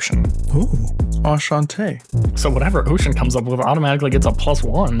trusting Ocean. Ooh. Enchanté. So whatever Ocean comes up with automatically gets a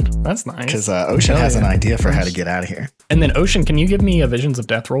 +1. That's nice. Because Ocean has an idea for how to get out of here. And then Ocean, can you give me a Visions of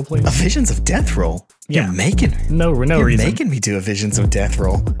Death roll, please? A Visions of Death roll? Yeah. You're making no You're reason. making me do a Visions of Death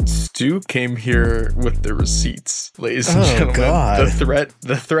roll. Stu came here with the receipts, ladies and gentlemen. God.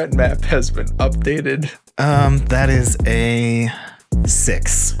 The threat map has been updated. That is a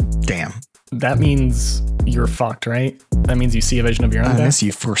 6. Damn. That means you're fucked, right? That means you see a vision of your own death? Unless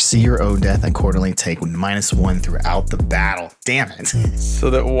you foresee your own death and accordingly take -1 throughout the battle. Damn it. So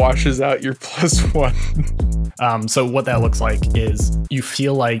that washes out your +1. So what that looks like is you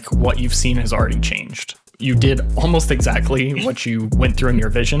feel like what you've seen has already changed. You did almost exactly what you went through in your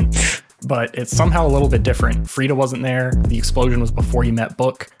vision, but it's somehow a little bit different. Frida wasn't there. The explosion was before you met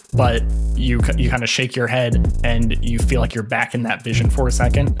Book, but you kind of shake your head and you feel like you're back in that vision for a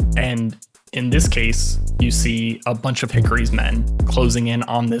second. And in this case, you see a bunch of Hickory's men closing in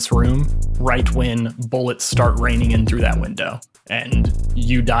on this room right when bullets start raining in through that window. And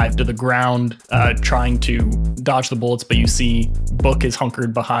you dive to the ground, trying to dodge the bullets, but you see Book is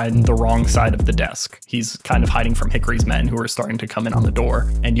hunkered behind the wrong side of the desk. He's kind of hiding from Hickory's men who are starting to come in on the door.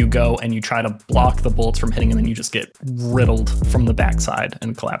 And you go and you try to block the bullets from hitting him, and you just get riddled from the backside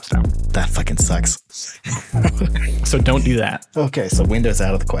and collapse down. That fucking sucks. So don't do that. Okay, so window's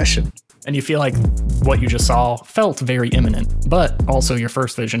out of the question. And you feel like what you just saw felt very imminent, but also your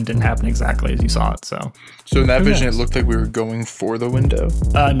first vision didn't happen exactly as you saw it. So in that vision, it looked like we were going for the window.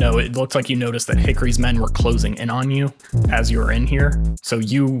 No, it looked like you noticed that Hickory's men were closing in on you as you were in here. So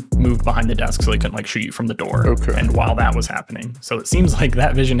you moved behind the desk so they couldn't shoot you from the door. Okay. And while that was happening, so it seems like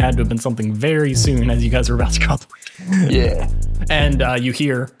that vision had to have been something very soon as you guys were about to go out the window. Yeah. And you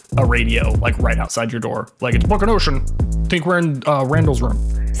hear a radio right outside your door, it's Book and Ocean. Think we're in Randall's room.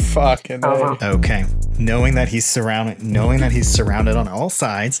 Fucking A. Okay. Knowing that he's surrounded on all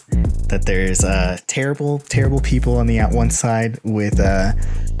sides, that there's terrible people on the one side with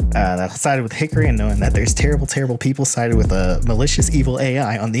that sided with Hickory, and knowing that there's terrible people sided with a malicious evil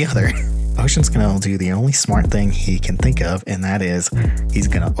AI on the other. Ocean's gonna do the only smart thing he can think of, and that is he's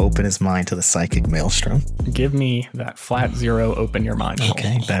gonna open his mind to the psychic maelstrom. Give me that flat 0 open your mind roll.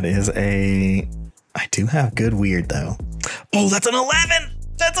 Okay, that is I do have good weird though. Oh, that's an 11!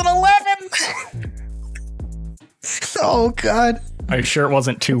 That's an 11! Oh God. Are you sure it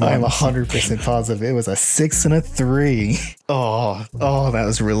wasn't 2 I'm 1s? 100% positive. It was a 6 and a 3. Oh, that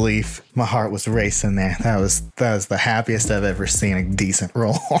was relief. My heart was racing there. That was the happiest I've ever seen a decent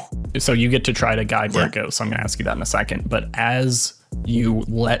roll. So you get to try to guide where it goes. So I'm going to ask you that in a second. But as you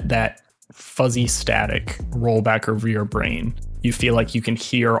let that fuzzy static roll back over your brain, you feel like you can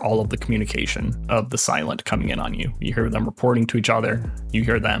hear all of the communication of the silent coming in on you. You hear them reporting to each other. You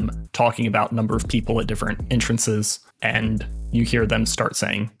hear them talking about number of people at different entrances. And you hear them start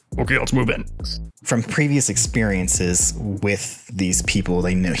saying, okay, let's move in. From previous experiences with these people,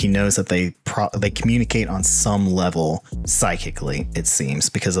 he knows that they communicate on some level psychically, it seems,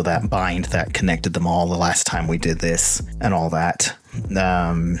 because of that bind that connected them all the last time we did this and all that.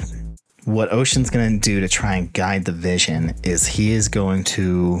 What Ocean's going to do to try and guide the vision is he is going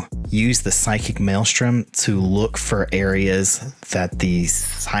to use the psychic maelstrom to look for areas that the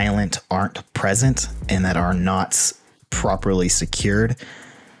silent aren't present and that are not properly secured,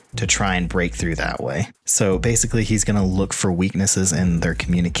 to try and break through that way. So basically he's going to look for weaknesses in their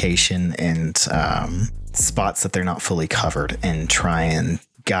communication and spots that they're not fully covered, and try and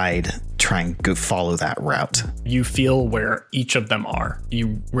guide try and go follow that route. You feel where each of them are.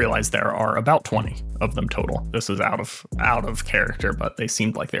 You realize there are about 20 of them total. This is out of character, but they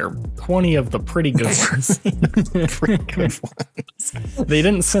seemed like they're 20 of the pretty good ones. Pretty good ones. They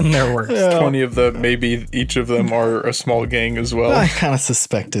didn't send their worst. 20 of them, maybe each of them are a small gang as well. I kind of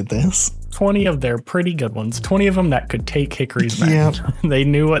suspected this. 20 of their pretty good ones. 20 of them that could take Hickory's men. Yep. They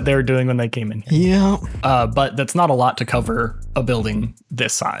knew what they were doing when they came in here. Yeah. But that's not a lot to cover a building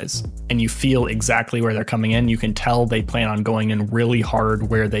this size. And you feel exactly where they're coming in. You can tell they plan on going in really hard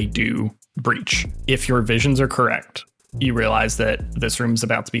where they do breach. If your visions are correct, you realize that this room's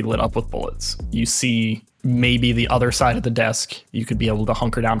about to be lit up with bullets. You see maybe the other side of the desk. You could be able to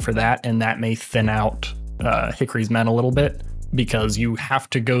hunker down for that, and that may thin out Hickory's men a little bit, because you have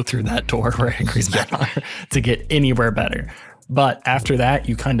to go through that door where Hickory's men are to get anywhere better. But after that,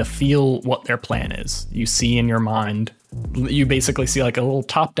 you kind of feel what their plan is. You see in your mind, you basically see like a little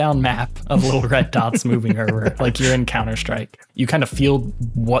top-down map of little red dots moving over, like you're in Counter-Strike. You kind of feel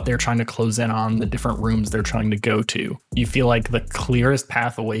what they're trying to close in on, the different rooms they're trying to go to. You feel like the clearest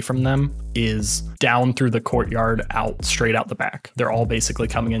path away from them is down through the courtyard, out straight out the back. They're all basically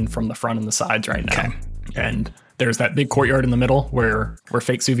coming in from the front and the sides right now. Okay. And there's that big courtyard in the middle where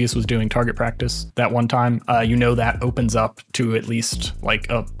Fake Suvius was doing target practice that one time. That opens up to at least like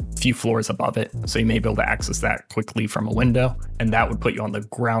a few floors above it. So you may be able to access that quickly from a window. And that would put you on the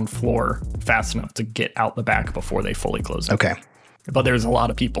ground floor fast enough to get out the back before they fully close it. Okay. But there's a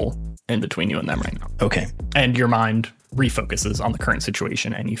lot of people in between you and them right now. Okay. And your mind refocuses on the current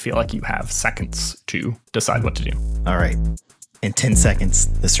situation, and you feel like you have seconds to decide what to do. All right. In 10 seconds,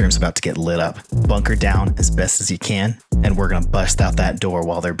 this room's about to get lit up. Bunker down as best as you can, and we're gonna bust out that door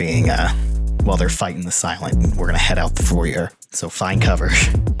while they're fighting the silent. We're gonna head out the foyer. So find cover.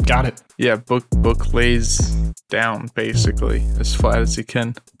 Got it. Yeah, book lays down basically as flat as he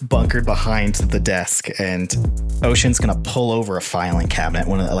can. Bunkered behind the desk, and Ocean's gonna pull over a filing cabinet,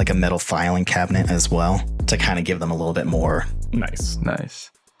 like a metal filing cabinet as well, to kind of give them a little bit more. Nice.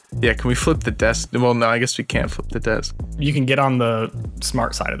 Yeah, can we flip the desk? Well, no, I guess we can't flip the desk. You can get on the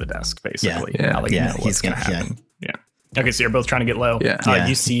smart side of the desk, basically. Yeah. Now that you know what's going to happen. Yeah. Okay, so you're both trying to get low. Yeah.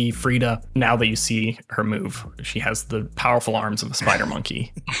 You see Frida, now that you see her move, she has the powerful arms of a spider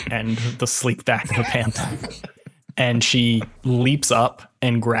monkey and the sleek back of a panther. And she leaps up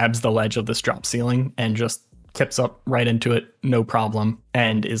and grabs the ledge of this drop ceiling and just kips up right into it, no problem,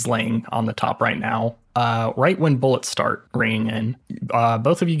 and is laying on the top right now. Right when bullets start ringing in,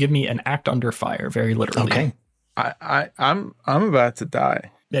 both of you give me an act under fire, very literally. Okay. I'm about to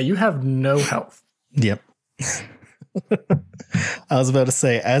die. Yeah, you have no health. Yep. I was about to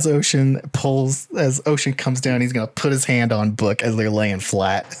say, as Ocean comes down, he's gonna put his hand on Book as they're laying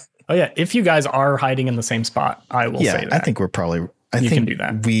flat. Oh yeah, if you guys are hiding in the same spot, I will say that. I think we're probably. You can do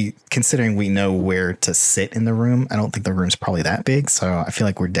that. Considering we know where to sit in the room, I don't think the room's probably that big. So I feel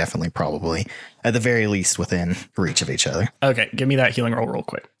like we're definitely probably, at the very least, within reach of each other. Okay, give me that healing roll real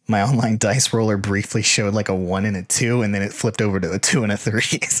quick. My online dice roller briefly showed like a 1 and a 2, and then it flipped over to a 2 and a 3.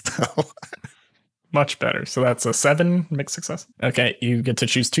 So much better. So that's a 7 mixed success. Okay, you get to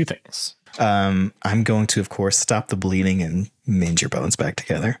choose 2 things. I'm going to, of course, stop the bleeding and mend your bones back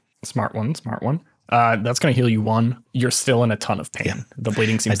together. Smart one. That's going to heal you 1. You're still in a ton of pain. Yeah. The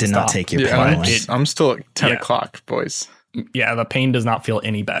bleeding seems to I did stop. not take your Yeah, pain. I'm still at 10 o'clock, boys. Yeah, the pain does not feel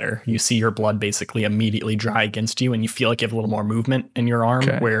any better. You see your blood basically immediately dry against you, and you feel like you have a little more movement in your arm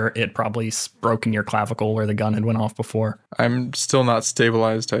where it probably broke in your clavicle where the gun had went off before. I'm still not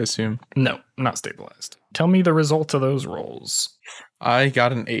stabilized, I assume. No, not stabilized. Tell me the result of those rolls. I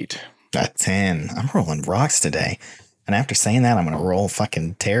got an 8. A 10. I'm rolling rocks today. And after saying that, I'm going to roll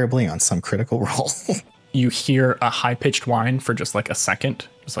fucking terribly on some critical roll. You hear a high-pitched whine for just like a second.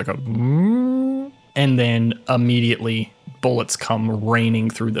 Just like a... And then immediately bullets come raining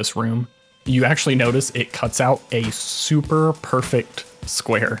through this room. You actually notice it cuts out a super perfect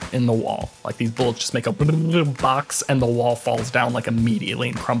square in the wall. Like these bullets just make a box and the wall falls down like immediately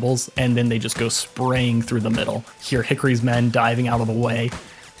and crumbles. And then they just go spraying through the middle. Hear Hickory's men diving out of the way.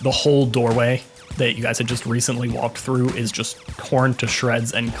 The whole doorway that you guys had just recently walked through is just torn to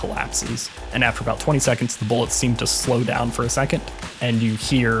shreds and collapses. And after about 20 seconds, the bullets seem to slow down for a second, and you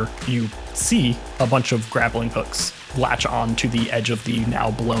see a bunch of grappling hooks latch on to the edge of the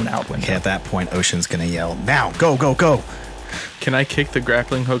now blown out window. Okay, at that point, Ocean's going to yell, now, go, go, go. Can I kick the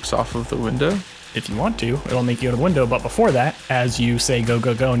grappling hooks off of the window? If you want to, it'll make you go to the window. But before that, as you say go,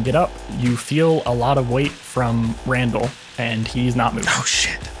 go, go and get up, you feel a lot of weight from Randall, and he's not moving. Oh,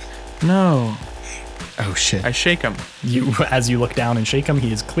 shit. No. Oh, shit. I shake him. As you look down and shake him, he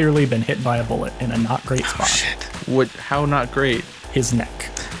has clearly been hit by a bullet in a not great spot. Oh, shit. How not great? his neck.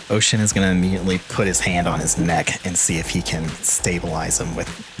 Ocean is going to immediately put his hand on his neck and see if he can stabilize him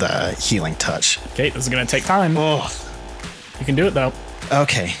with the healing touch. Okay, this is going to take time. Oh. You can do it, though.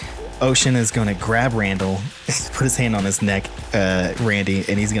 Okay. Ocean is going to grab Randall, put his hand on his neck, Randy,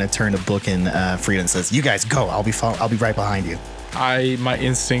 and he's going to turn to Book and Frida and says, "You guys go. I'll be right behind you." My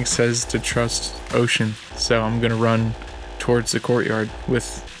instinct says to trust Ocean, so I'm gonna run towards the courtyard with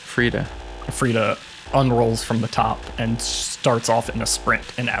Frida. Frida unrolls from the top and starts off in a sprint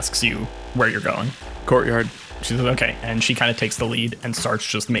and asks you where you're going. Courtyard. She says, okay, and she kind of takes the lead and starts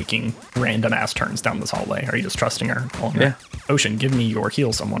just making random ass turns down this hallway. Are you just trusting her? Yeah. Ocean, give me your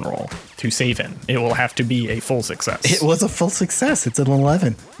heal someone roll to save him. It will have to be a full success. It was a full success. It's an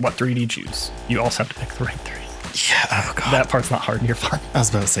 11. What 3 do you choose? You also have to pick the right 3. Yeah, oh god. That part's not hard, you're fine. I was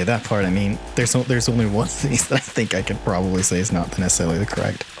about to say that part. I mean, there's only one thing that I think I could probably say is not necessarily the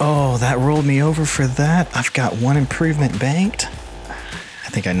correct. Oh, that rolled me over for that. I've got 1 improvement banked.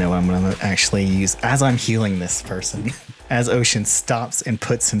 I think I know what I'm going to actually use as I'm healing this person. As Ocean stops and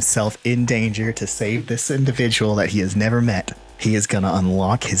puts himself in danger to save this individual that he has never met, he is going to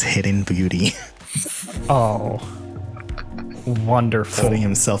unlock his hidden beauty. Oh, wonderful. Putting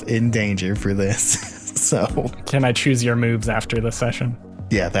himself in danger for this. So, can I choose your moves after the session?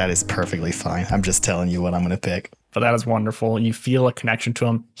 Yeah, that is perfectly fine. I'm just telling you what I'm going to pick. But that is wonderful. You feel a connection to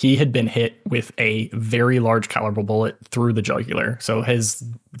him. He had been hit with a very large caliber bullet through the jugular. So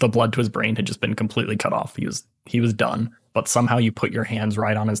the blood to his brain had just been completely cut off. He was done. But somehow you put your hands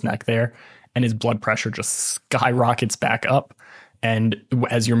right on his neck there, and his blood pressure just skyrockets back up. And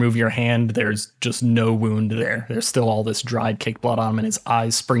as you move your hand, there's just no wound there. There's still all this dried cake blood on him, and his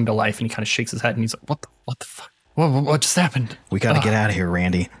eyes spring to life, and he kind of shakes his head, and he's like, what the fuck? What just happened? We got to get out of here,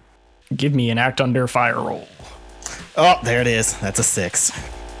 Randy. Give me an act under fire roll. Oh, there it is. That's a 6.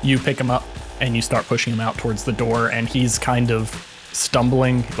 You pick him up, and you start pushing him out towards the door, and he's kind of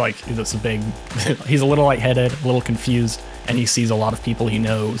stumbling, like this big, he's a little lightheaded, a little confused, and he sees a lot of people he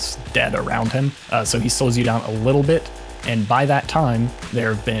knows dead around him. So he slows you down a little bit. And by that time,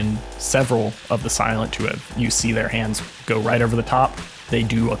 there have been several of the Silent who you see their hands go right over the top. They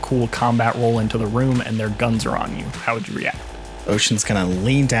do a cool combat roll into the room, and their guns are on you. How would you react? Ocean's gonna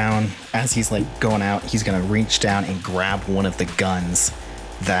lean down as he's like going out. He's gonna reach down and grab one of the guns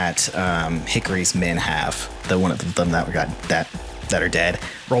that Hickory's men have. The one of them that are dead.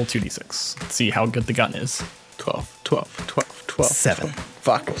 Roll 2d6. Let's see how good the gun is. 12. 7.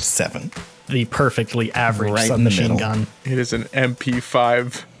 Fuck. 7. The perfectly average Right in the submachine middle. gun. It is an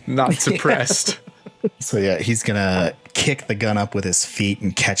MP5, not suppressed. So yeah, he's gonna kick the gun up with his feet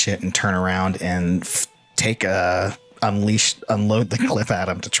and catch it and turn around and unload the clip at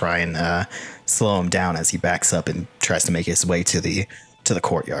him to try and slow him down as he backs up and tries to make his way to the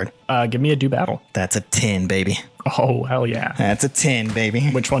courtyard. Give me a do battle. That's a 10, baby. Oh, hell yeah. That's a 10, baby.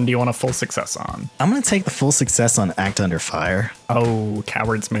 Which one do you want a full success on? I'm gonna take the full success on Act Under Fire. Oh,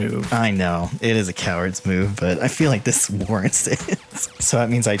 coward's move. I know it is a coward's move, but I feel like this warrants it. So that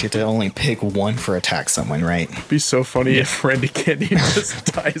means I get to only pick 1 for attack someone, right? It'd be so funny if Randy Candy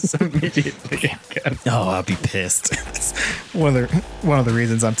just dies immediately again. Oh, I'll be pissed. That's one of the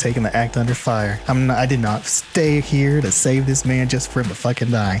reasons I'm taking the Act Under Fire. I did not stay here to save this man just for him to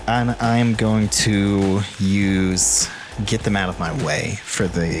fucking die. And I am going to use get them out of my way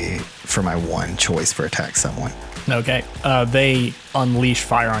for my 1 choice for attack someone. Okay. They unleash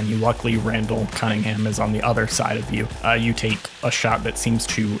fire on you. Luckily, Randall Cunningham is on the other side of you. You take a shot that seems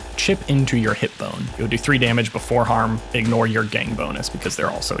to chip into your hip bone. You'll do 3 damage before harm. Ignore your gang bonus because they're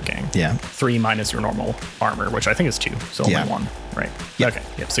also a gang. Yeah. 3 minus your normal armor, which I think is 2. So only 1. Right. Yep. Okay.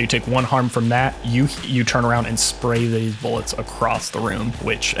 Yep. So you take 1 harm from that. You turn around and spray these bullets across the room,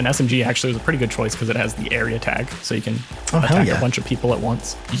 which an SMG actually is a pretty good choice because it has the area tag, so you can attack a bunch of people at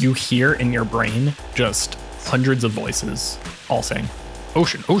once. You hear in your brain just hundreds of voices all saying,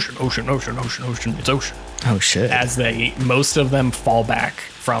 "Ocean, ocean, ocean, ocean, ocean, ocean, it's ocean." Oh shit. As most of them fall back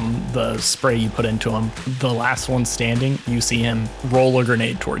from the spray you put into him. The last one standing, you see him roll a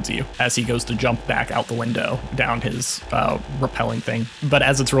grenade towards you as he goes to jump back out the window down his rappelling thing. But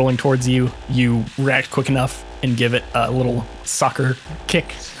as it's rolling towards you, you react quick enough and give it a little soccer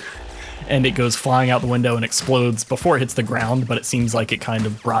kick, and it goes flying out the window and explodes before it hits the ground, but it seems like it kind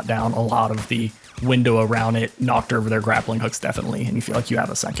of brought down a lot of the window around it, knocked over their grappling hooks definitely, and you feel like you have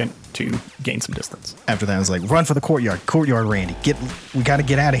a second to gain some distance. After that, I was like, run for the courtyard, Randy. We got to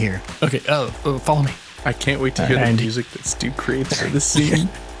get out of here. Okay, follow me. I can't wait to hear the music that Stu creates for this scene.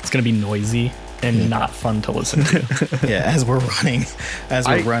 It's gonna be noisy. and not fun to listen to. Yeah, as we're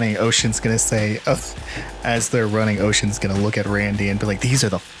running, Ocean's gonna say, as they're running, Ocean's gonna look at Randy and be like, "These are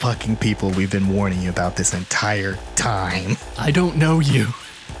the fucking people we've been warning you about this entire time." I don't know you.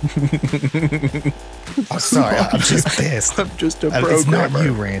 I'm sorry, I'm just pissed. I'm just a It's programmer. not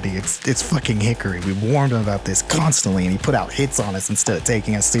you, Randy. It's fucking Hickory. We warned him about this constantly, and he put out hits on us instead of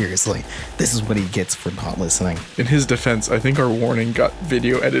taking us seriously. This is what he gets for not listening. In his defense, I think our warning got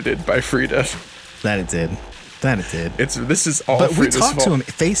video edited by Frida. That it did. This is all But Frida's we talked fault. to him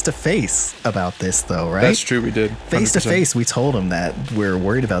face to face about this, though, right? That's true, we did. Face to 100%. face, we told him that we're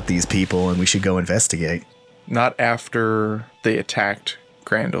worried about these people and we should go investigate. Not after they attacked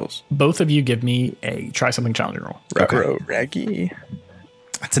Grandles. Both of you give me a try something challenging roll. Ruh-roh, Raggy.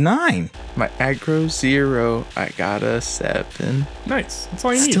 It's a 9. My aggro 0. I got a 7. Nice. That's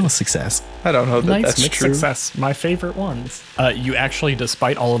all you need. Still a success. I don't know that Nice that's mixed true. success. My favorite ones. You actually,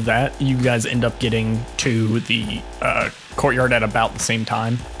 despite all of that, you guys end up getting to the courtyard at about the same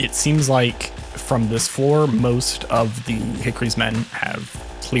time. It seems like from this floor, most of the Hickory's men have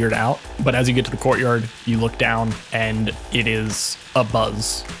cleared out. But as you get to the courtyard, you look down and it is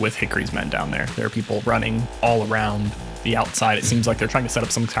abuzz with Hickory's men down there. There are people running all around the outside. It seems like they're trying to set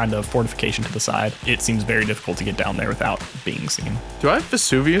up some kind of fortification to the side. It seems very difficult to get down there without being seen. Do I have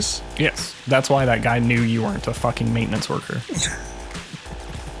Vesuvius? Yes, that's why that guy knew you weren't a fucking maintenance worker.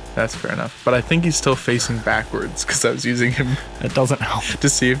 That's fair enough. But I think he's still facing backwards because I was using him It doesn't help. to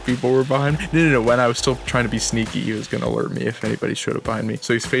see if people were behind me. No. When I was still trying to be sneaky, he was going to alert me if anybody showed up behind me.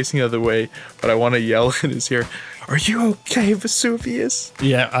 So he's facing the other way, but I want to yell in his ear, "Are you okay, Vesuvius?"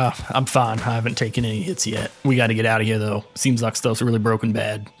 Yeah, I'm fine. I haven't taken any hits yet. We got to get out of here, though. Seems like stuff's really broken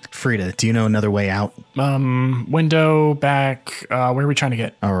bad. Frida, do you know another way out? Window, back, where are we trying to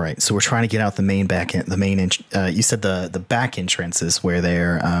get? All right, so we're trying to get out the main you said the back entrance is where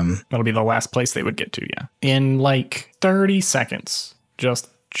they're That'll be the last place they would get to, yeah. In like 30 seconds, just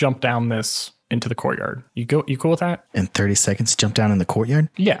jump down this into the courtyard. You cool with that? in 30 seconds jump down in the courtyard.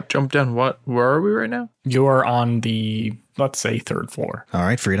 Yeah. Jump down what? Where are we right now? You're on the, let's say, 3rd floor. All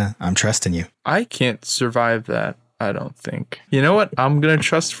right, Frida, I'm trusting you. I can't survive that, I don't think. You know what? I'm going to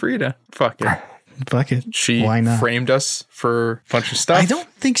trust Frida. Fuck it. Fuck it. She Why not? framed us for a bunch of stuff. I don't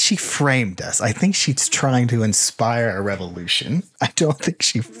think she framed us. I think she's trying to inspire a revolution. I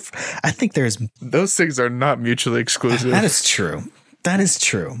think there's Those things are not mutually exclusive. That is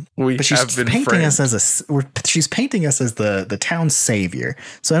true. We But she's have been painting framed. us as she's painting us as the town's savior.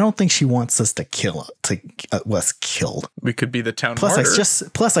 So I don't think she wants us to us killed. We could be the town Plus,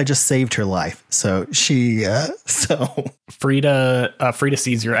 martyr. I just saved her life. So Frida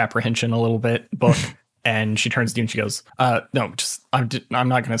sees your apprehension a little bit, Book, and she turns to you and she goes, no, I'm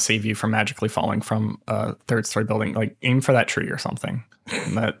not going to save you from magically falling from a 3rd-story building. Like, aim for that tree or something.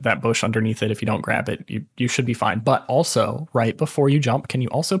 That bush underneath it, if you don't grab it, you should be fine. But also, right before you jump, can you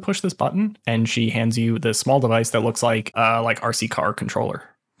also push this button? And she hands you this small device that looks like RC car controller.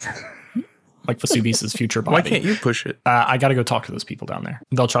 Like Vesuvius's future body. Why can't you push it? I got to go talk to those people down there.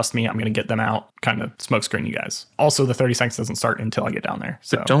 They'll trust me. I'm going to get them out, kind of smokescreen you guys. Also, the 30 seconds doesn't start until I get down there.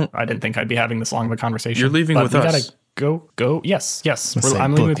 So I didn't think I'd be having this long of a conversation. You're leaving with us. Gotta go. Yes. say,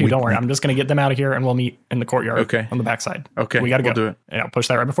 I'm leaving Book, with you. Don't worry. I'm just going to get them out of here and we'll meet in the courtyard. Okay. On the backside. Okay, We got to we'll go. do it. Yeah, push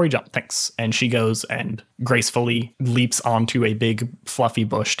that right before you jump. Thanks. And she goes and gracefully leaps onto a big fluffy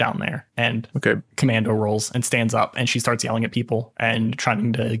bush down there and Okay. commando rolls and stands up and she starts yelling at people and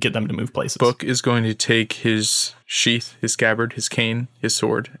trying to get them to move places. Book is going to take his sheath, his scabbard, his cane, his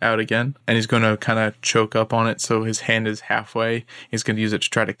sword out again, and he's going to kind of choke up on it so his hand is halfway. He's going to use it to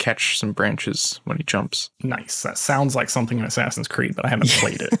try to catch some branches when he jumps. Nice. That sounds like something in Assassin's Creed, but I haven't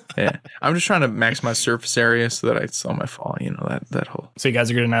played it. Yeah. I'm just trying to maximize surface area so that I saw my fall, that whole... So you guys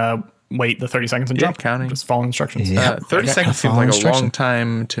are going to wait the 30 seconds and Yeah, jump? counting. Just follow instructions? Yeah. 30 Okay. seconds seems Follow like a instruction. long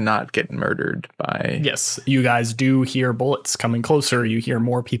time to not get murdered by... Yes. You guys do hear bullets coming closer. You hear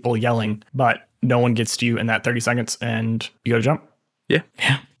more people yelling, but no one gets to you in that 30 seconds and you go to jump. Yeah.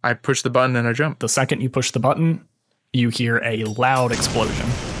 I push the button and I jump. The second you push the button, you hear a loud explosion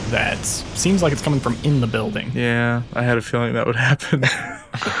that seems like it's coming from in the building. Yeah, I had a feeling that would happen.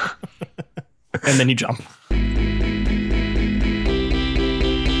 And then you jump.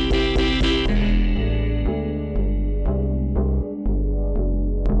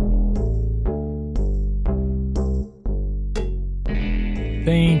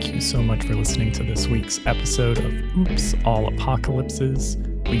 Thank you so much for listening to this week's episode of Oops, All Apocalypses.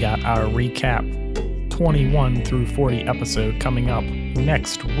 We got our recap 21 through 40 episode coming up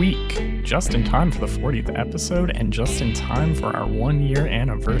next week, just in time for the 40th episode and just in time for our 1-year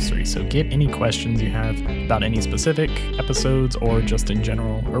anniversary. So get any questions you have about any specific episodes or just in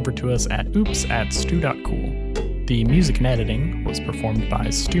general over to us at oops@stu.cool. The music and editing was performed by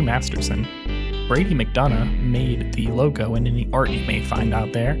Stu Masterson. Brady McDonough made the logo and any art you may find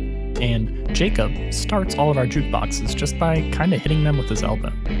out there. And Jacob starts all of our jukeboxes just by kind of hitting them with his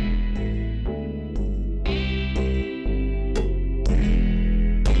elbow.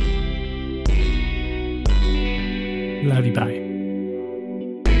 Love you, bye.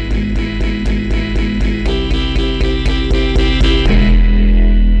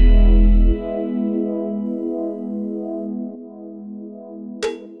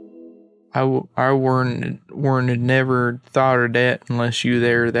 I weren't never thought of that unless you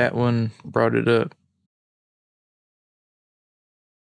there that one brought it up.